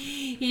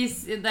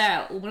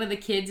one of the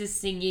kids is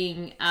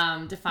singing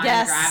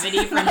Defying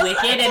Gravity from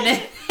Wicked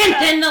and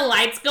then the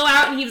lights go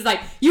out and he was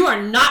like, "You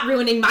are not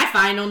ruining my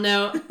final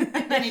note."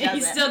 And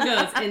he still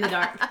goes in the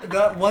dark.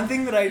 The one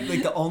thing that I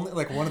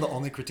one of the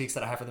only critiques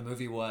that I have for the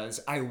movie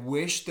was I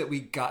wish that we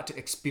got to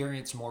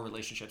experience more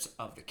relationships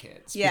of the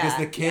kids. Yeah. Because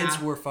the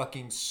kids were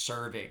fucking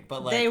serving.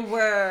 But like they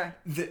were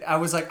I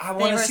was like, I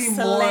want to see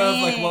more of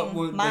like what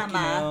would like,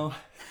 Mama.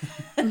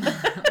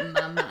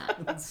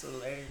 Mama.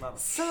 Slay Mama.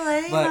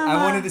 Slay But Mama.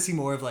 I wanted to see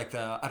more of like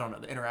the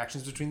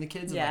interactions between the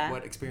kids and Yeah. like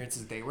what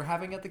experiences they were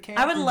having at the camp.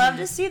 I would love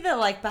to see the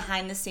like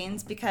behind the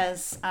scenes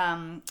because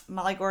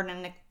Molly Gordon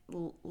and Nick,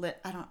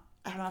 I don't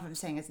know if I'm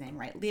saying his name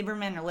right,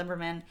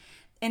 Lieberman.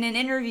 In an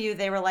interview,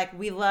 they were like,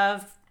 "We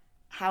love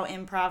how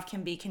improv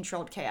can be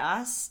controlled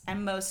chaos,"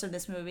 and most of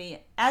this movie,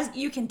 as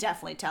you can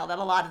definitely tell, that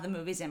a lot of the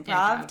movie's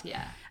improv.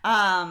 Yeah.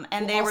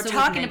 And they were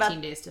talking about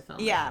 19 days to film.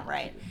 Yeah,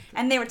 right.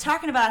 And they were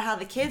talking about how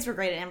the kids were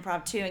great at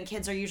improv too, and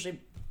kids are usually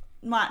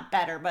not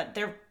better, but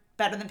they're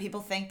better than people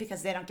think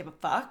because they don't give a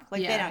fuck.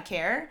 Like they don't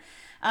care.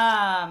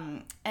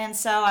 And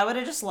so I would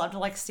have just loved to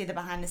like see the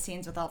behind the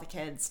scenes with all the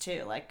kids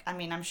too. Like, I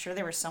mean, I'm sure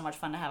they were so much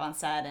fun to have on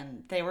set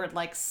and they were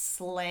like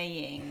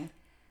slaying,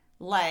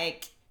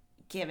 like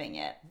giving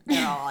it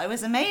their all. It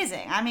was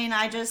amazing. I mean,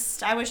 I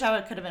wish I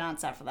could have been on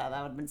set for that.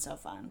 That would have been so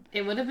fun.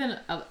 It would have been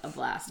a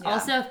blast. Yeah.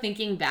 Also,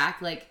 thinking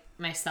back, like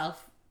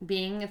myself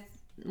being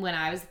when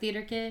I was a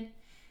theater kid,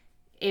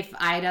 if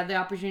I had the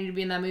opportunity to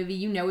be in that movie,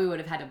 you know we would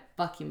have had a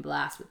fucking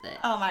blast with it.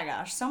 Oh my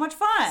gosh, so much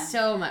fun.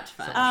 So much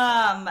fun.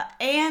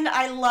 And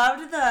I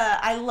loved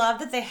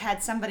that they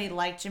had somebody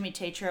like Jimmy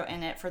Tatro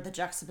in it for the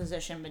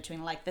juxtaposition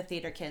between like the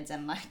theater kids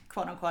and like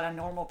quote unquote a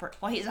normal person.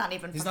 Well, he's not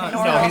even. He's fucking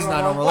not. normal. No, he's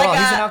not normal. Like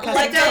He's an outcast.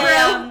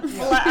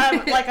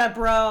 like a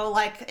bro,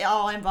 like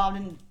all involved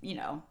in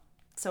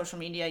social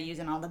media,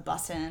 using all the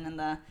bussin' and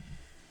the.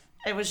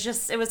 It was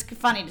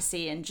funny to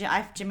see, and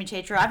Jimmy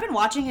Tatro. I've been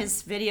watching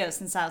his videos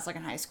since I was like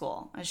in high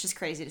school. It's just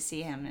crazy to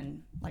see him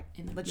in like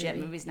legit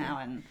movies now,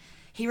 and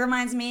he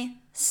reminds me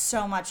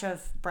so much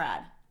of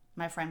Brad,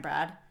 my friend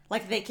Brad.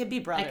 Like they could be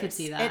brothers. I could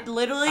see that. It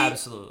literally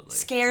Absolutely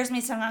scares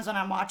me sometimes when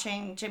I'm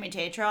watching Jimmy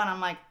Tatro, and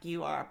I'm like,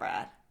 "You are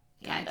Brad."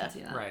 Yeah, I can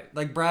see that. Right,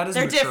 like Brad is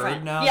They're matured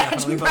different. now, Yeah,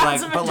 definitely,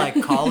 Brad's but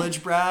like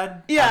college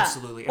Brad, Yeah.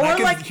 absolutely. And Or I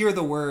could like hear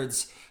the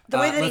words. the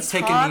way that let's he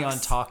take talks. a knee on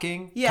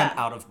talking Yeah. come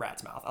out of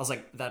Brad's mouth. I was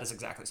like, that is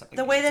exactly something.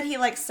 The way that he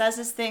like says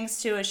his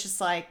things too, it's just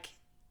like,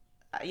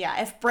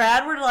 if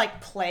Brad were to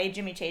like play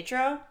Jimmy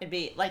Tatro, it'd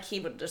be like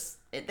he would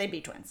they'd be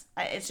twins.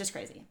 It's just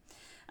crazy.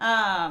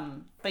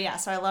 But yeah,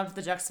 so I loved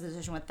the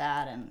juxtaposition with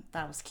that, and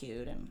that was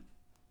cute. And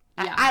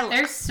Yeah,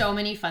 there's so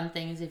many fun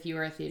things if you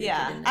were a theater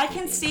kid in this I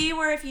can movie. see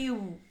where if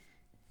you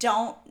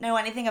don't know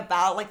anything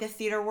about like the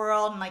theater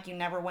world and like you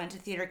never went to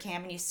theater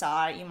camp and you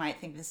saw it, you might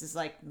think this is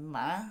like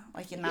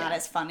like you're not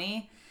as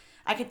funny.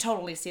 I could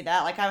totally see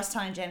that. Like I was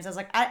telling James, I was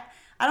like, I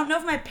don't know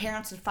if my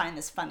parents would find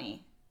this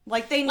funny.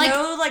 Like they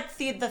know like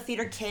the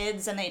theater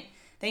kids and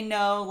they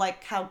know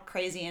like how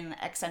crazy and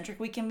eccentric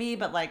we can be,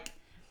 but like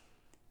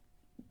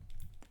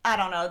I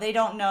don't know. They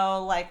don't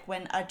know, like,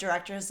 when a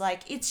director's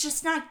like, it's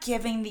just not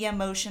giving the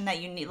emotion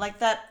that you need. Like,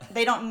 that,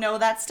 they don't know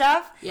that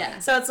stuff. Yeah.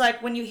 So it's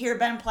like when you hear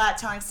Ben Platt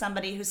telling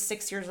somebody who's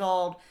 6 years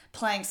old,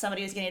 playing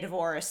somebody who's getting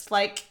divorced,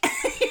 like,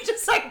 you're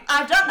just like,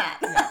 I've done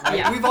that.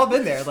 Yeah. We've all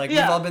been there. Like, we've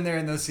all been there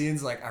in those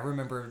scenes. Like, I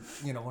remember,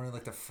 one of,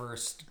 like, the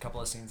first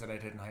couple of scenes that I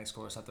did in high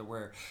school or something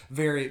were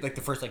very, like,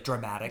 the first, like,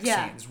 dramatic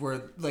scenes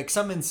were, like,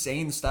 some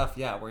insane stuff,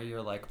 where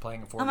you're, like,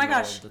 playing a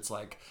 4-year-old that's,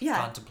 like,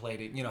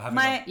 contemplating, having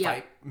a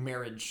fight,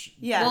 marriage,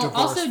 Well,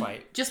 divorce also,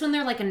 fight. just when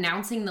they're, like,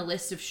 announcing the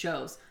list of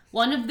shows,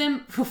 One of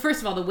them, well,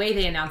 first of all, the way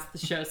they announced the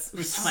shows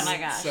was funny. Oh my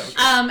gosh. So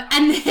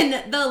And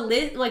then the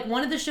list, like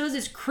one of the shows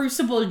is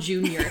Crucible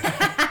Junior.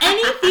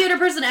 Any theater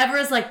person ever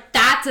is like,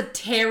 that's a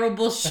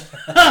terrible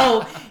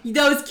show.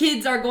 Those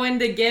kids are going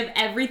to give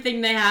everything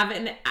they have.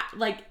 And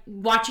like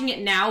watching it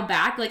now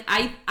back, like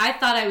I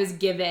thought I was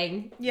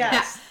giving.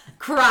 Yes.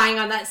 Crying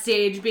on that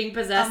stage, being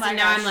possessed. Oh my and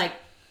now gosh. I'm like,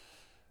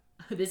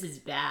 oh, this is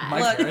bad.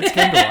 my parents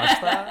came to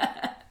watch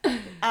that.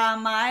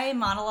 My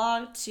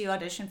monologue to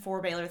audition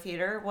for Baylor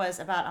Theater was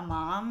about a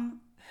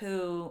mom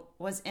who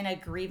was in a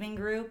grieving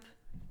group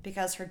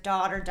because her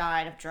daughter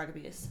died of drug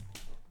abuse.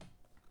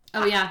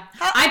 Oh, yeah.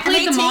 How- I played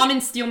I'm the 18. mom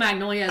in Steel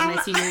Magnolias my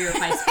senior year of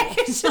high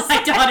school.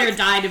 My daughter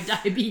died of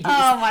diabetes.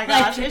 Oh my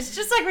gosh, Like, it's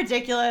just like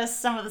ridiculous,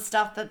 some of the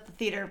stuff that the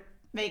theater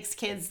makes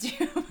kids do.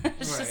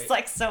 It's just Right.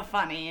 like so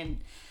funny. And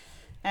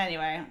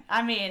anyway,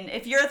 I mean,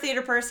 if you're a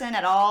theater person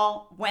at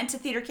all, went to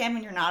theater camp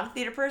and you're not a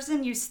theater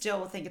person, you still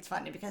will think it's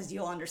funny because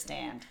you'll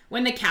understand.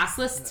 when the cast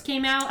lists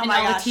came out and my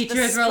all gosh, the the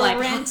teachers were like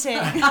sprinting.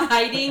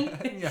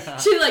 hiding, Yeah.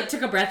 she like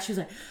took a breath. She was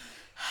like,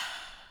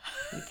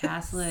 the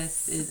cast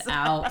list is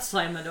out.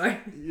 Slam the door.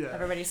 Yeah.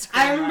 Everybody's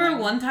screaming. I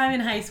remember one time in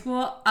high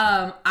school,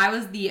 I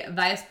was the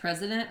vice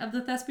president of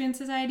the Thespian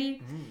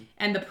Society,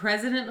 and the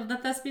president of the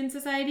Thespian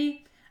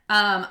Society.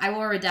 I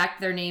will redact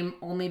their name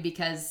only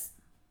because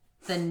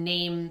the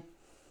name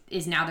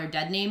is now their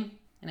dead name,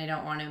 and I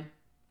don't want to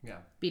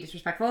be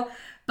disrespectful.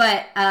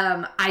 But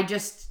I'll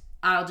just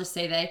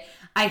say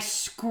I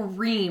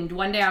screamed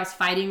one day. I was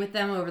fighting with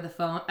them over their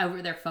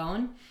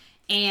phone,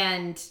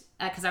 and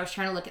because I was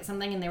trying to look at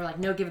something, and they were like,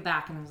 "No, give it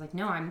back," and I was like,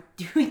 "No, I'm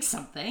doing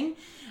something."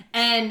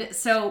 And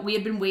so we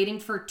had been waiting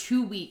for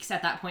 2 weeks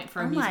at that point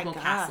for a musical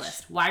cast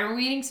list. Why were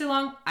we waiting so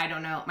long? I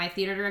don't know. My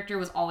theater director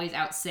was always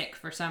out sick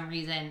for some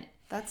reason.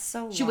 That's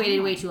so long. She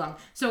waited way too long.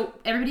 So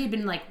everybody had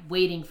been like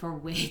waiting for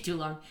way too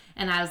long.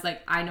 And I was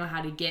like, I know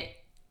how to get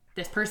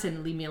this person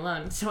to leave me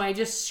alone. So I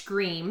just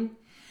scream,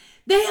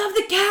 "They have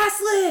the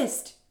cast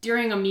list!"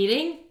 during a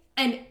meeting.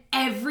 And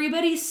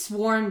everybody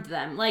swarmed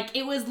them. Like,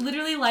 it was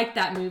literally like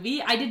that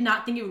movie. I did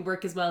not think it would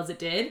work as well as it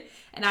did.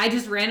 And I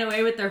just ran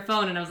away with their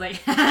phone and I was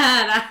like,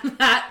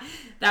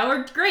 that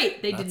worked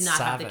great. They did not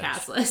have the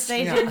cast list.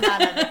 They did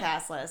not have the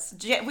cast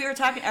list. We were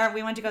talking, or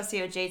we went to go see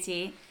it with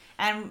JT,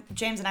 and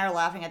James and I were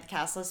laughing at the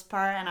cast list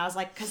part, and I was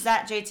like, because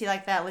that JT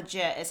like that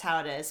legit is how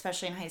it is,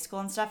 especially in high school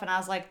and stuff. And I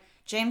was like,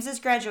 James's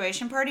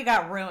graduation party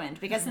got ruined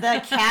because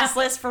the cast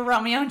list for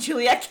Romeo and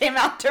Juliet came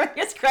out during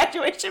his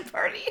graduation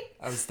party.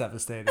 I was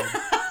devastated.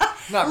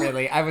 Not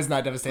really. I was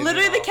not devastated.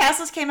 Literally, at all. the cast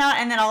list came out,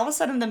 and then all of a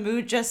sudden, the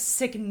mood just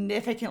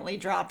significantly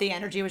dropped. The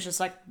energy was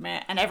just like,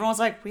 man, and everyone was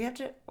like, we're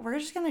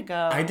just gonna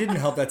go. I didn't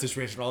help that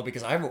situation at all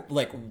because I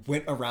like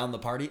went around the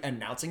party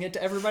announcing it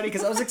to everybody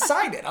because I was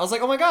excited. I was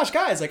like, "Oh my gosh,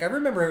 guys!" Like I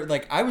remember,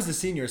 like I was a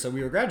senior, so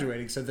we were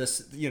graduating. So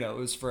this, it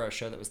was for a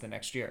show that was the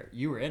next year.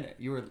 You were in it.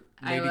 You were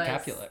Lady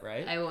Capulet,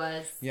 right? I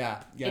was.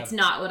 Yeah. It's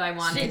not what I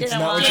wanted. She didn't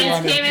want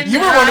James it. came in You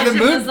the were one of the garage and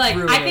mood was like,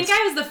 I think ruiners.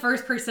 I was the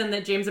first person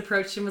that James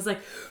approached and was like,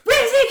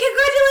 "Rosie,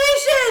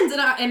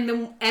 congratulations!" And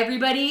then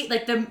everybody,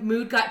 like the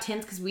mood got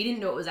tense because we didn't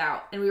know it was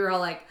out, and we were all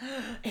like,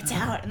 It's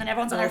out, and then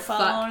everyone's on "Oh their phone.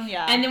 fuck!"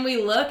 Yeah, And then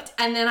we looked,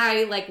 and then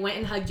I like went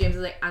and hugged James. I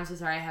was like, "I'm so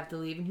sorry, I have to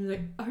leave." And he was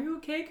like, "Are you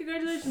okay?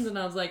 Congratulations!" And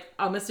I was like,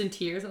 almost in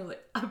tears. I was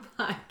like, "I'm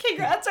fine."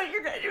 congrats on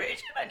your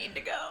graduation. I need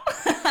to go.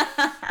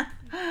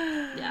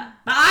 Yeah.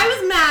 But I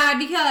was mad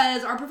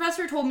because our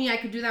professor told me I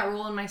could do that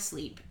role in my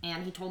sleep.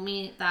 And he told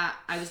me that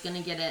I was going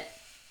to get it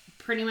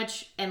pretty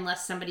much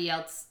unless somebody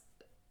else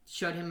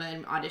showed him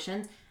in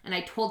auditions. And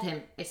I told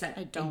him, I said,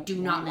 I do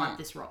not want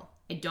this role.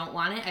 I don't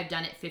want it. I've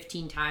done it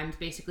 15 times,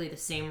 basically the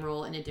same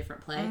role in a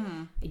different play.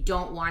 I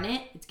don't want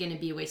it. It's going to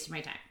be a waste of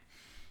my time.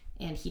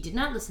 And he did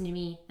not listen to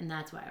me, and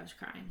that's why I was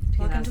crying. Because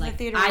Welcome I was to the like,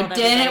 theater I world,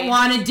 didn't everybody."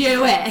 want to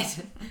do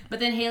it.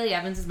 But then Haley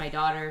Evans is my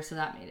daughter, so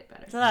that made it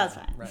better. So that's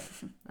fine. Right.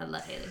 I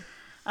love Haley.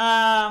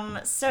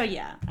 So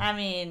yeah, I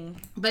mean,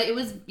 But it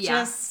was,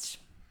 just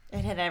it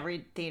hit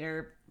every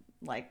theater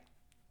like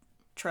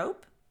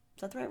trope.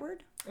 Is that the right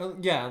word? Oh,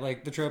 yeah,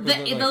 like the trope. The,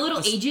 of the like, little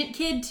agent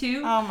kid,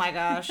 too. Oh my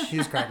gosh. He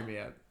was cracking me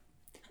up.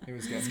 It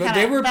was good, but kinda-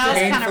 they were that was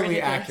kinda painfully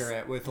ridiculous.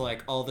 accurate with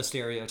like all the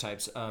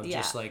stereotypes of Yeah.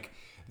 just like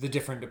the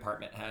different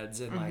department heads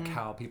and like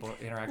how people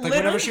interact. Like Literally-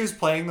 whenever she was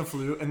playing the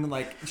flute and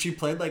like she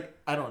played like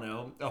I don't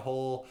know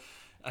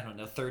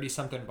 30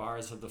 something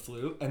bars of the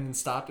flute and then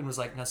stopped and was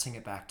like, "Now sing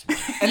it back to me."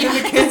 And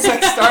then the kids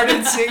like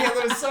started singing.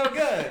 It was so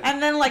good.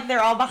 And then like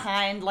they're all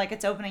behind, like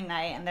it's opening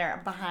night, and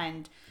they're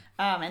behind,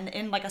 and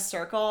in like a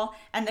circle,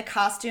 and the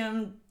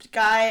costume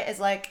guy is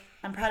like,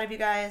 "I'm proud of you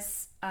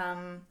guys.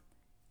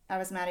 I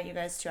was mad at you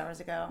guys 2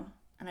 hours ago,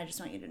 and I just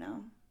want you to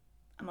know,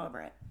 I'm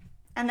over it."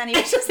 And then he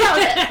was just that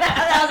was it.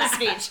 That was a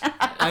speech.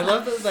 I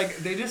love that like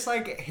they just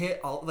like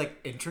hit all like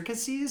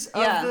intricacies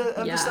of Yeah.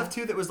 the stuff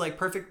too that was like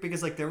perfect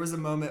because like there was a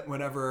moment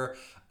whenever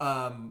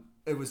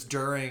it was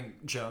during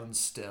Jones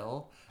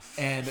Still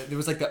and there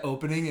was like the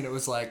opening and it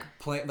was like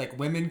like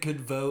women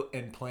could vote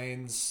and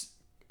planes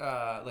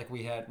like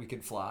we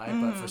could fly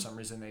but for some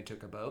reason they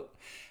took a boat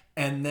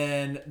and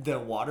then the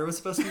water was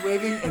supposed to be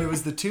waving, and it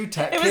was the two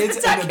tech It was kids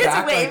the tech in the kids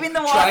back waving like,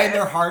 the water. trying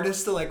their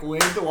hardest to like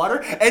wave the water,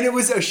 and it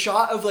was a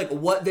shot of like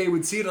what they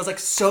would see, and I was like,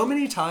 so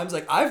many times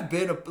like I've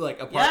been a part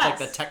like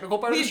the technical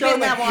part of the We've show,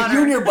 been and, like that water.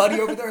 you and your buddy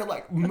over there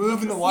like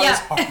moving the water as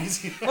hard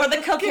as you Or the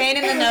cocaine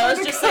in the nose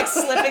just like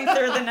slipping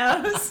through the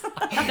nose.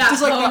 That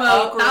Just like the Pomo.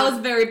 awkward- That was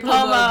very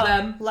Pomo of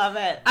them. Love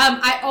it.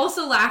 I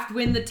also laughed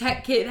when the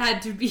tech kid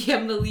had to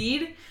become the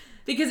lead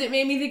because it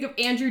made me think of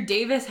Andrew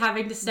Davis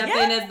having to step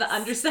in as the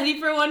understudy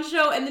for one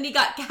show, and then he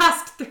got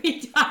cast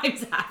 3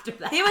 times after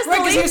that. He was right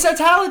the because lead. he was so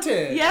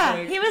talented. Yeah,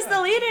 Like, he was the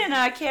lead in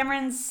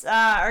Cam's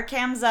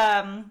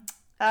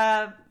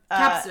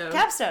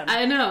Capstone.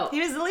 I know. He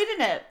was the lead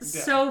in it.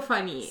 So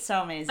funny.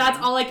 So amazing. That's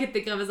all I could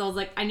think of is I was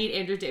like, I need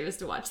Andrew Davis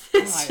to watch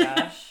this. Oh my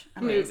gosh.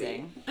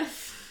 Amazing.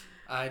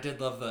 I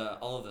did love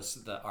all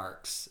of the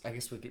arcs. I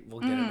guess we'll get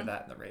into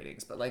that in the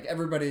ratings, but like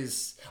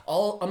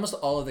almost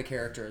all of the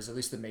characters, at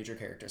least the major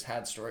characters,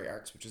 had story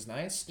arcs, which is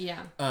nice.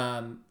 Yeah.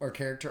 Or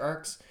character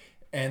arcs,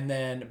 and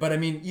then, but I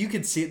mean, you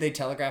could see they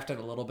telegraphed it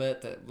a little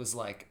bit. That was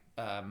like,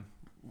 I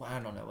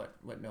don't know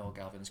what Noah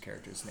Galvin's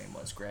character's name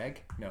was.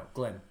 Greg? No,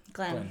 Glenn.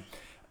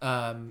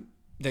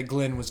 That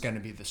Glenn was going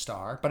to be the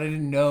star, but I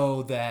didn't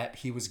know that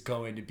he was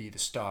going to be the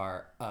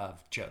star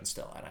of Joan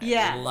Still. And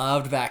I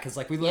loved that because,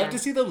 like, we love to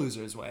see the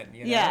losers win.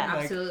 You know? Yeah,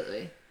 like,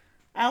 absolutely.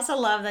 I also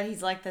love that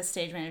he's like the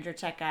stage manager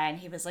tech guy, and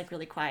he was like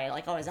really quiet,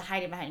 like always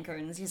hiding behind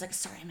curtains. He's like,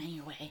 "Sorry, I'm in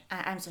your way.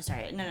 I'm so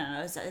sorry.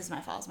 No, it's my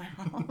fault. It's my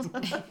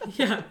fault."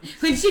 Yeah.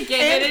 When she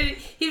came in,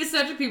 he was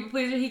such a people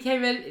pleaser. He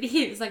came in, and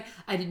he was like,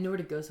 I didn't know where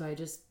to go, so I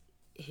just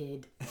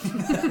hid.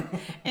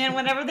 And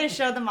whenever they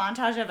showed the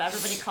montage of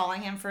everybody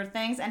calling him for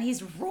things, and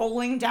he's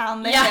rolling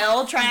down the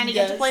hill trying to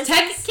get to places.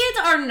 Tech kids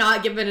are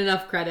not given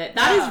enough credit.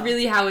 That is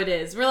really how it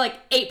is. We're like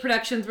 8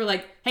 productions. We're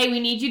like, hey,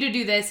 we need you to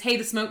do this. Hey,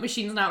 the smoke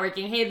machine's not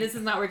working. Hey, this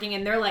is not working.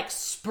 And they're like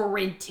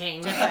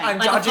sprinting. I'm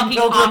like dodging a fucking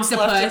pilgrims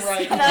octopus. left and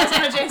right. That's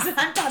what Jason.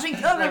 I'm dodging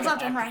pilgrims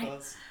left and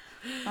right.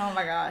 Oh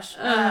my gosh.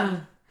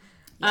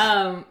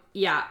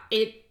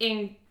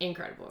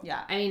 Incredible.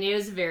 Yeah. I mean, it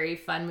was a very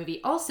fun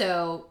movie.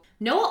 Also,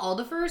 Noah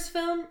Alderfer's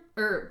film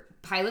or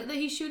pilot that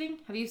he's shooting.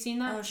 Have you seen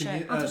that? Oh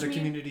shit. The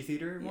community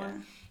theater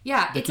one?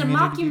 Yeah, it's a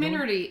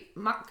community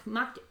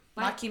mockumentary.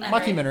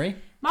 Mockumentary.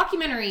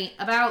 Mockumentary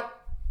about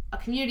a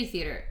community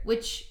theater,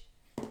 which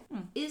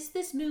is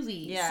this movie.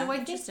 Yeah, so I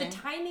think the interesting.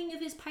 timing of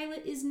his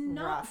pilot is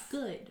not Rough.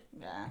 good.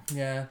 Yeah.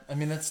 Yeah, I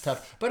mean, that's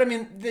tough. But I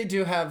mean, they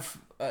do have,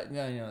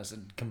 it's a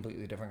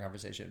completely different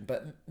conversation,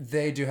 but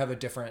they do have a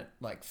different,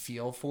 like,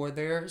 feel for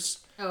theirs.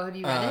 Oh, have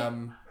you read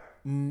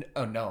it?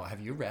 Oh, no. Have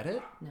you read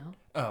it? No.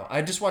 Oh,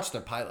 I just watched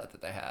their pilot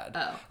that they had.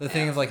 Oh. The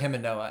thing of, like, him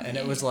and Noah, and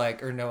it was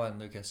like, or Noah and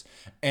Lucas,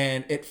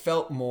 and it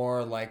felt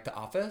more like The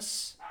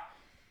Office.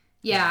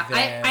 Yeah,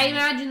 Then- I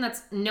imagine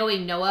that's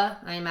knowing Noah.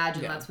 I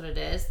imagine that's what it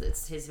is.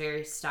 It's his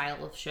very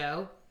style of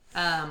show.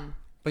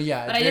 But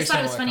yeah, But I just thought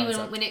it was funny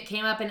concept. when it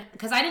came up, and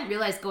because I didn't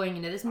realize going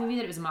into this movie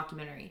that it was a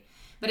mockumentary.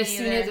 But as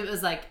soon either. as it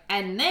was like,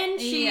 and then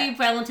she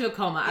fell into a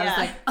coma, I was Yeah.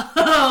 like,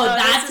 oh,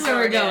 that's this is where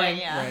we're going.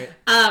 Yeah. Right.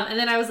 And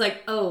then I was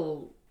like,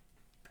 oh,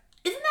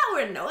 isn't that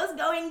where Noah's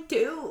going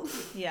too?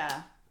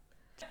 Yeah.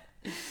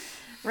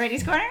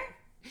 Ratings corner?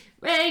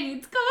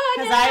 Ratings Because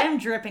corner. I am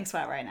dripping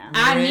sweat right now.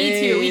 Me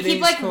too. We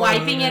keep like Ratings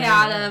wiping it corner.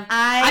 out of.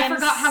 I am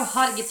forgot how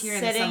hot it gets here in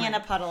the Sitting summer. in a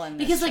puddle in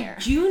this Because chair. like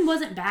June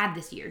wasn't bad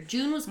this year.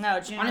 June was June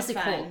honestly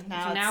was fine. cold.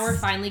 Now So now it's- we're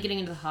finally getting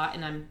into the hot,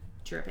 and I'm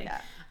dripping.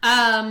 Yeah.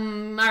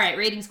 All right,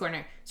 ratings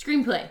corner.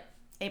 Screenplay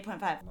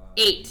 8.5.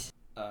 8.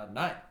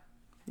 9.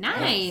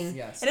 9.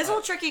 Yes. It is a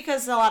little tricky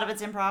because a lot of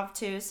it's improv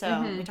too.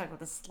 So we talked about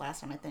this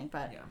last time, I think.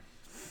 But Yeah.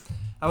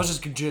 I was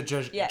just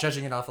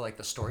judging it off of like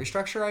the story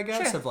structure, I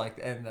guess, Sure. of like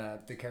and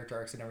the character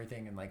arcs and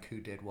everything, and like who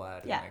did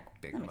what, Yeah. and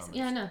like big That makes moments.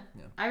 Yeah, no.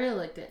 Yeah. I really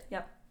liked it.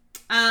 Yep.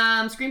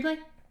 Screenplay?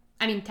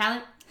 I mean,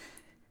 talent?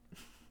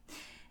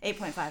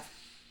 8.5.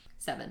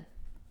 7.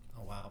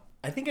 Oh wow.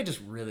 I think I just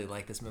really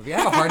like this movie. I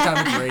have a hard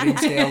time with rating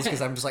scales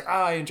because I'm just like,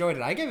 I enjoyed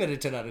it. I give it a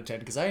 10 out of 10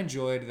 because I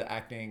enjoyed the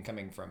acting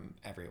coming from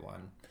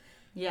everyone.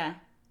 Yeah.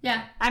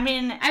 Yeah. I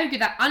mean, I would agree with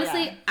that.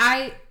 Honestly,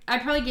 Yeah. I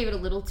probably gave it a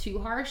little too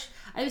harsh.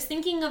 I was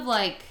thinking of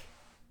like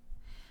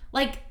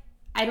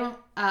I don't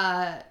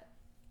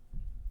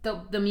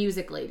the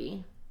music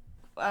lady.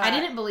 I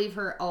didn't believe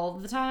her all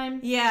the time.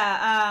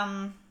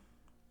 yeah.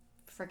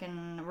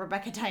 Freaking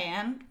Rebecca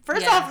Diane.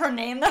 First Yeah. off, her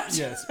name though.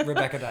 Yes,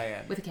 Rebecca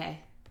Diane. With a K.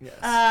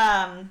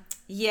 Yes.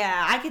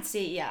 Yeah, I could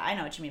see. Yeah, I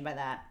know what you mean by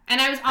that.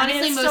 And I was I mean,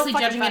 honestly it's still mostly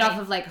fucking judging it funny.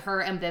 off of like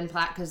her and Ben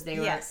Platt because they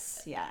were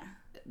Yes. Yeah.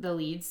 the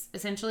leads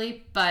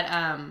essentially. But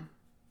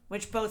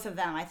Which both of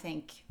them, I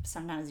think,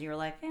 sometimes you were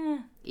like,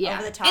 yeah,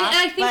 over the top. and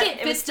I think but it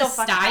was fits still the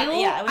fucking style.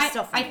 funny. Yeah, it was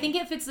still I funny. think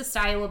it fits the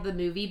style of the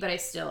movie, but I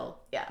still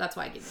that's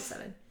why I give it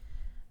a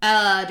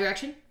 7.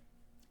 Direction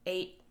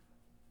 8.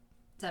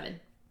 7.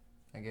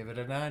 I gave it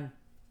a 9.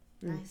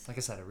 Nice. Like I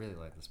said, I really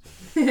like this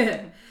movie.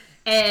 And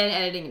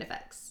editing and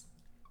effects.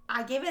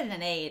 I gave it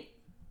an 8.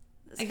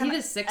 I gave it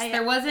a 6.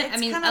 There wasn't. I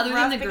mean, other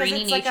than the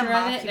grainy nature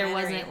of it, there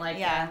wasn't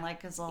like and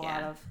like there's a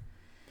lot of.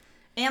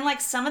 And,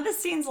 like, some of the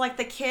scenes, like,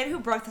 the kid who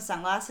broke the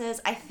sunglasses,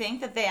 I think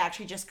that they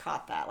actually just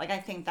caught that. Like, I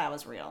think that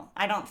was real.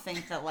 I don't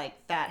think that,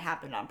 like, that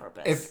happened on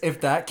purpose.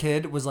 If that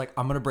kid was like,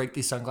 I'm going to break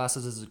these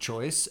sunglasses as a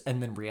choice and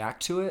then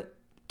react to it,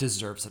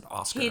 deserves an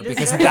Oscar.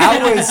 Because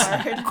that was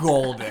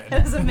golden.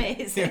 It was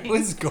amazing. It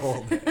was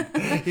golden.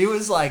 He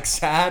was, like,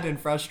 sad and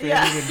frustrated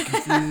and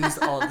confused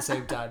all at the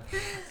same time.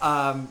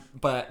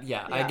 But,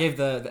 yeah, I gave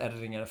the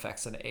editing and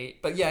effects an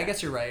 8. But, yeah, I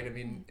guess you're right. I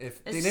mean,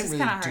 if they didn't really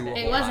do a whole lot.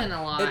 It wasn't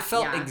a lot. It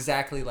felt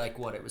exactly like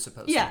what it was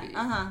supposed to be.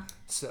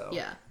 So.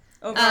 Yeah.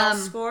 Overall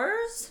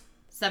scores?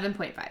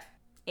 7.5.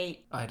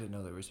 8. I didn't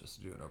know they were supposed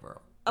to do an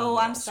overall. Oh,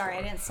 I'm sorry.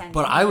 I didn't send you.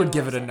 But I would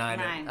give it a 9.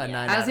 A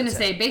 9 I was going to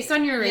say, based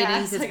on your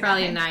ratings, it's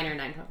probably a 9 or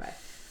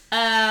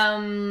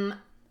 9.5.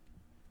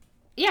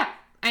 Yeah.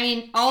 I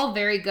mean, all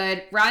very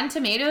good. Rotten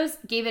Tomatoes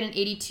gave it an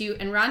 82,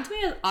 and Rotten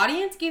Tomatoes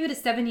audience gave it a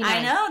 79.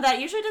 I know.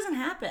 That usually doesn't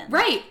happen.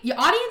 Right. Your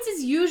audience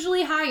is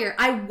usually higher.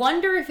 I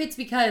wonder if it's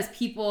because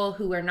people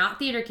who are not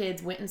theater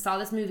kids went and saw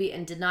this movie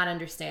and did not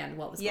understand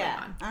what was going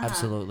on.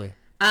 Absolutely.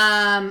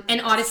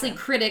 And honestly,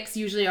 critics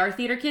usually are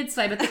theater kids,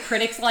 so I bet the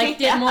critics liked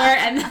it more,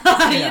 and the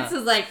audience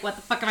was like, what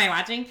the fuck am I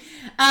watching?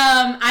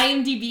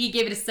 IMDb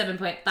gave it a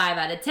 7.5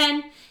 out of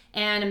 10,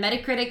 and a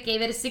Metacritic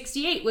gave it a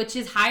 68, which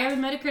is higher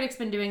than Metacritic's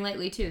been doing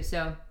lately, too,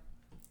 so.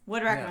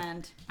 Would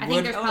recommend. I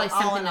think there's probably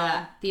something to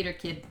that theater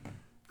kid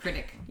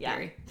critic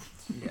theory.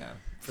 Yeah,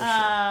 for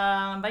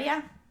sure. But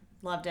yeah,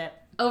 loved it.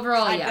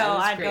 Overall, I'd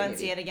go and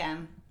movie. see it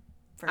again.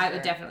 I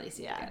would definitely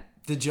see it again.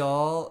 Did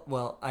y'all,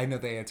 well, I know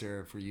the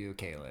answer for you,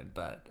 Kaylin,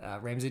 but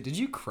Ramsey, did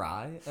you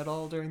cry at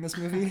all during this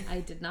movie? I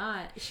did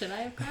not. Should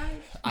I have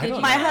cried?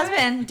 My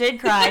husband did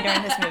cry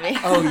during this movie.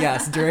 Oh,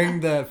 yes.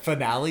 During the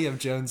finale of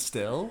Joan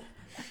Still,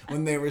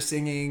 when they were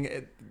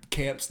singing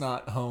Camp's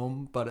Not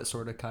Home, but it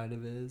sort of kind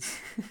of is,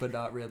 but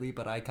not really,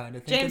 but I kind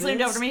of think James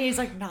leaned over to me. He's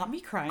like, not me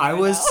crying. I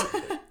was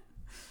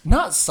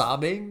not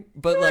sobbing,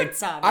 but like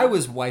sobbing. I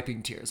was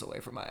wiping tears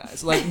away from my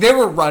eyes. Like they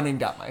were running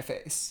down my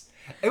face.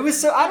 It was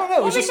so, I don't know,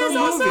 it was just so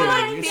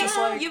moving. It's just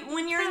like,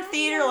 when you're in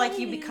theater, like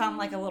you become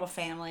like a little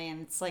family,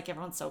 and it's like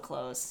everyone's so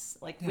close.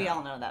 Like we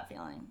all know that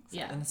feeling. So.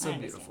 Yeah, and it's so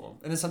beautiful.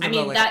 And it's something I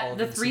mean, about, like, all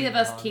the three of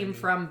us came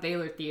from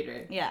Baylor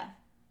Theater. Yeah.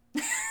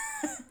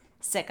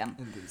 Sick 'em.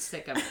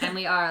 And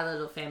we are a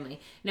little family.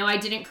 No, I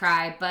didn't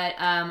cry, but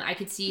I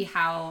could see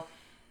how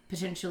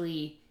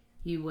potentially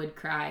you would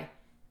cry,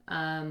 but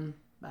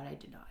I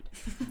did not.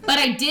 But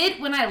I did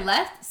when I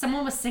left.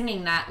 Someone was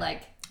singing that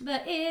like.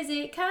 But is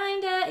it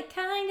kinda? It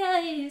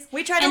kinda is.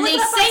 We tried to and look they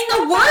it up sang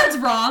the words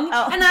wrong,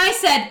 and I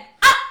said,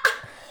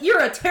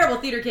 "You're a terrible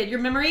theater kid. Your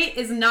memory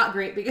is not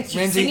great because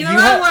you're singing the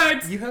wrong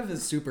words." You have a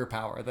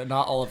superpower that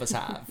not all of us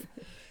have.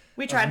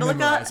 We tried to look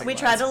up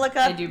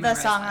the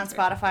song on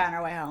Spotify on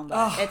our way home,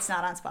 but it's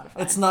not on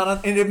Spotify. It's not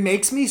on, and it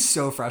makes me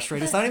so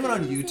frustrated. It's not even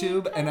on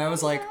YouTube, and I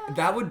was like,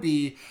 that would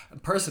be,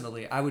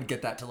 personally, I would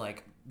get that to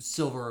like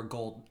silver or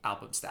gold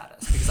album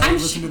status because I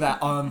would listen to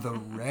that on the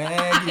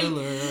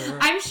regular.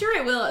 I'm sure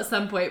it will at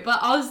some point,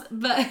 but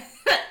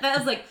that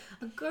was like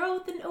a girl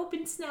with an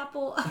open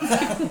Snapple.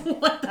 Like,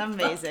 what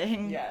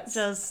amazing. Yes.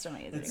 Just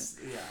amazing.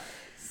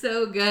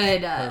 So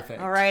good.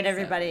 Perfect. All right,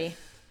 everybody.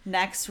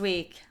 Next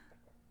week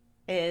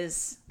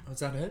is... Was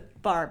that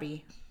it?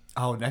 Barbie.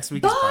 Oh, next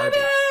week is Barbie.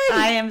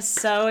 I am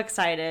so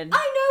excited.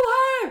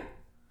 I know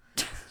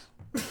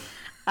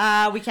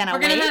her. We cannot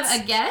wait. We're going to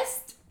have a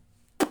guest.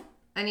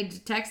 I need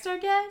to text our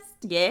guest.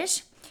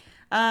 Yes.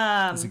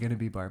 Is it going to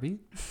be Barbie?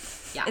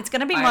 Yeah. It's going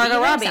to be Margot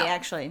Robbie,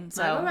 actually.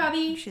 So Margot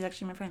Robbie. She's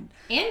actually my friend.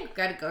 And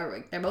Greta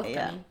Gerwig. They're both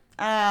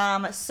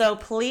coming. So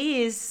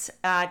please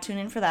tune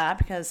in for that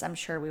because I'm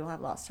sure we will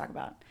have lots to talk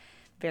about.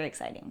 Very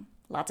exciting.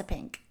 Lots of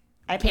pink.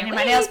 I painted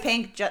my nails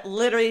pink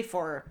literally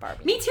for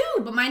Barbie. Me too,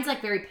 but mine's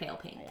like very pale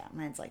pink. Yeah,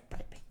 mine's like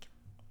bright pink.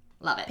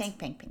 Love it. Pink.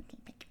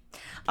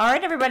 All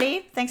right,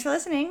 everybody. Thanks for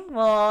listening.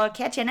 We'll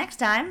catch you next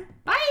time.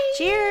 Bye.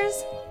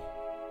 Cheers.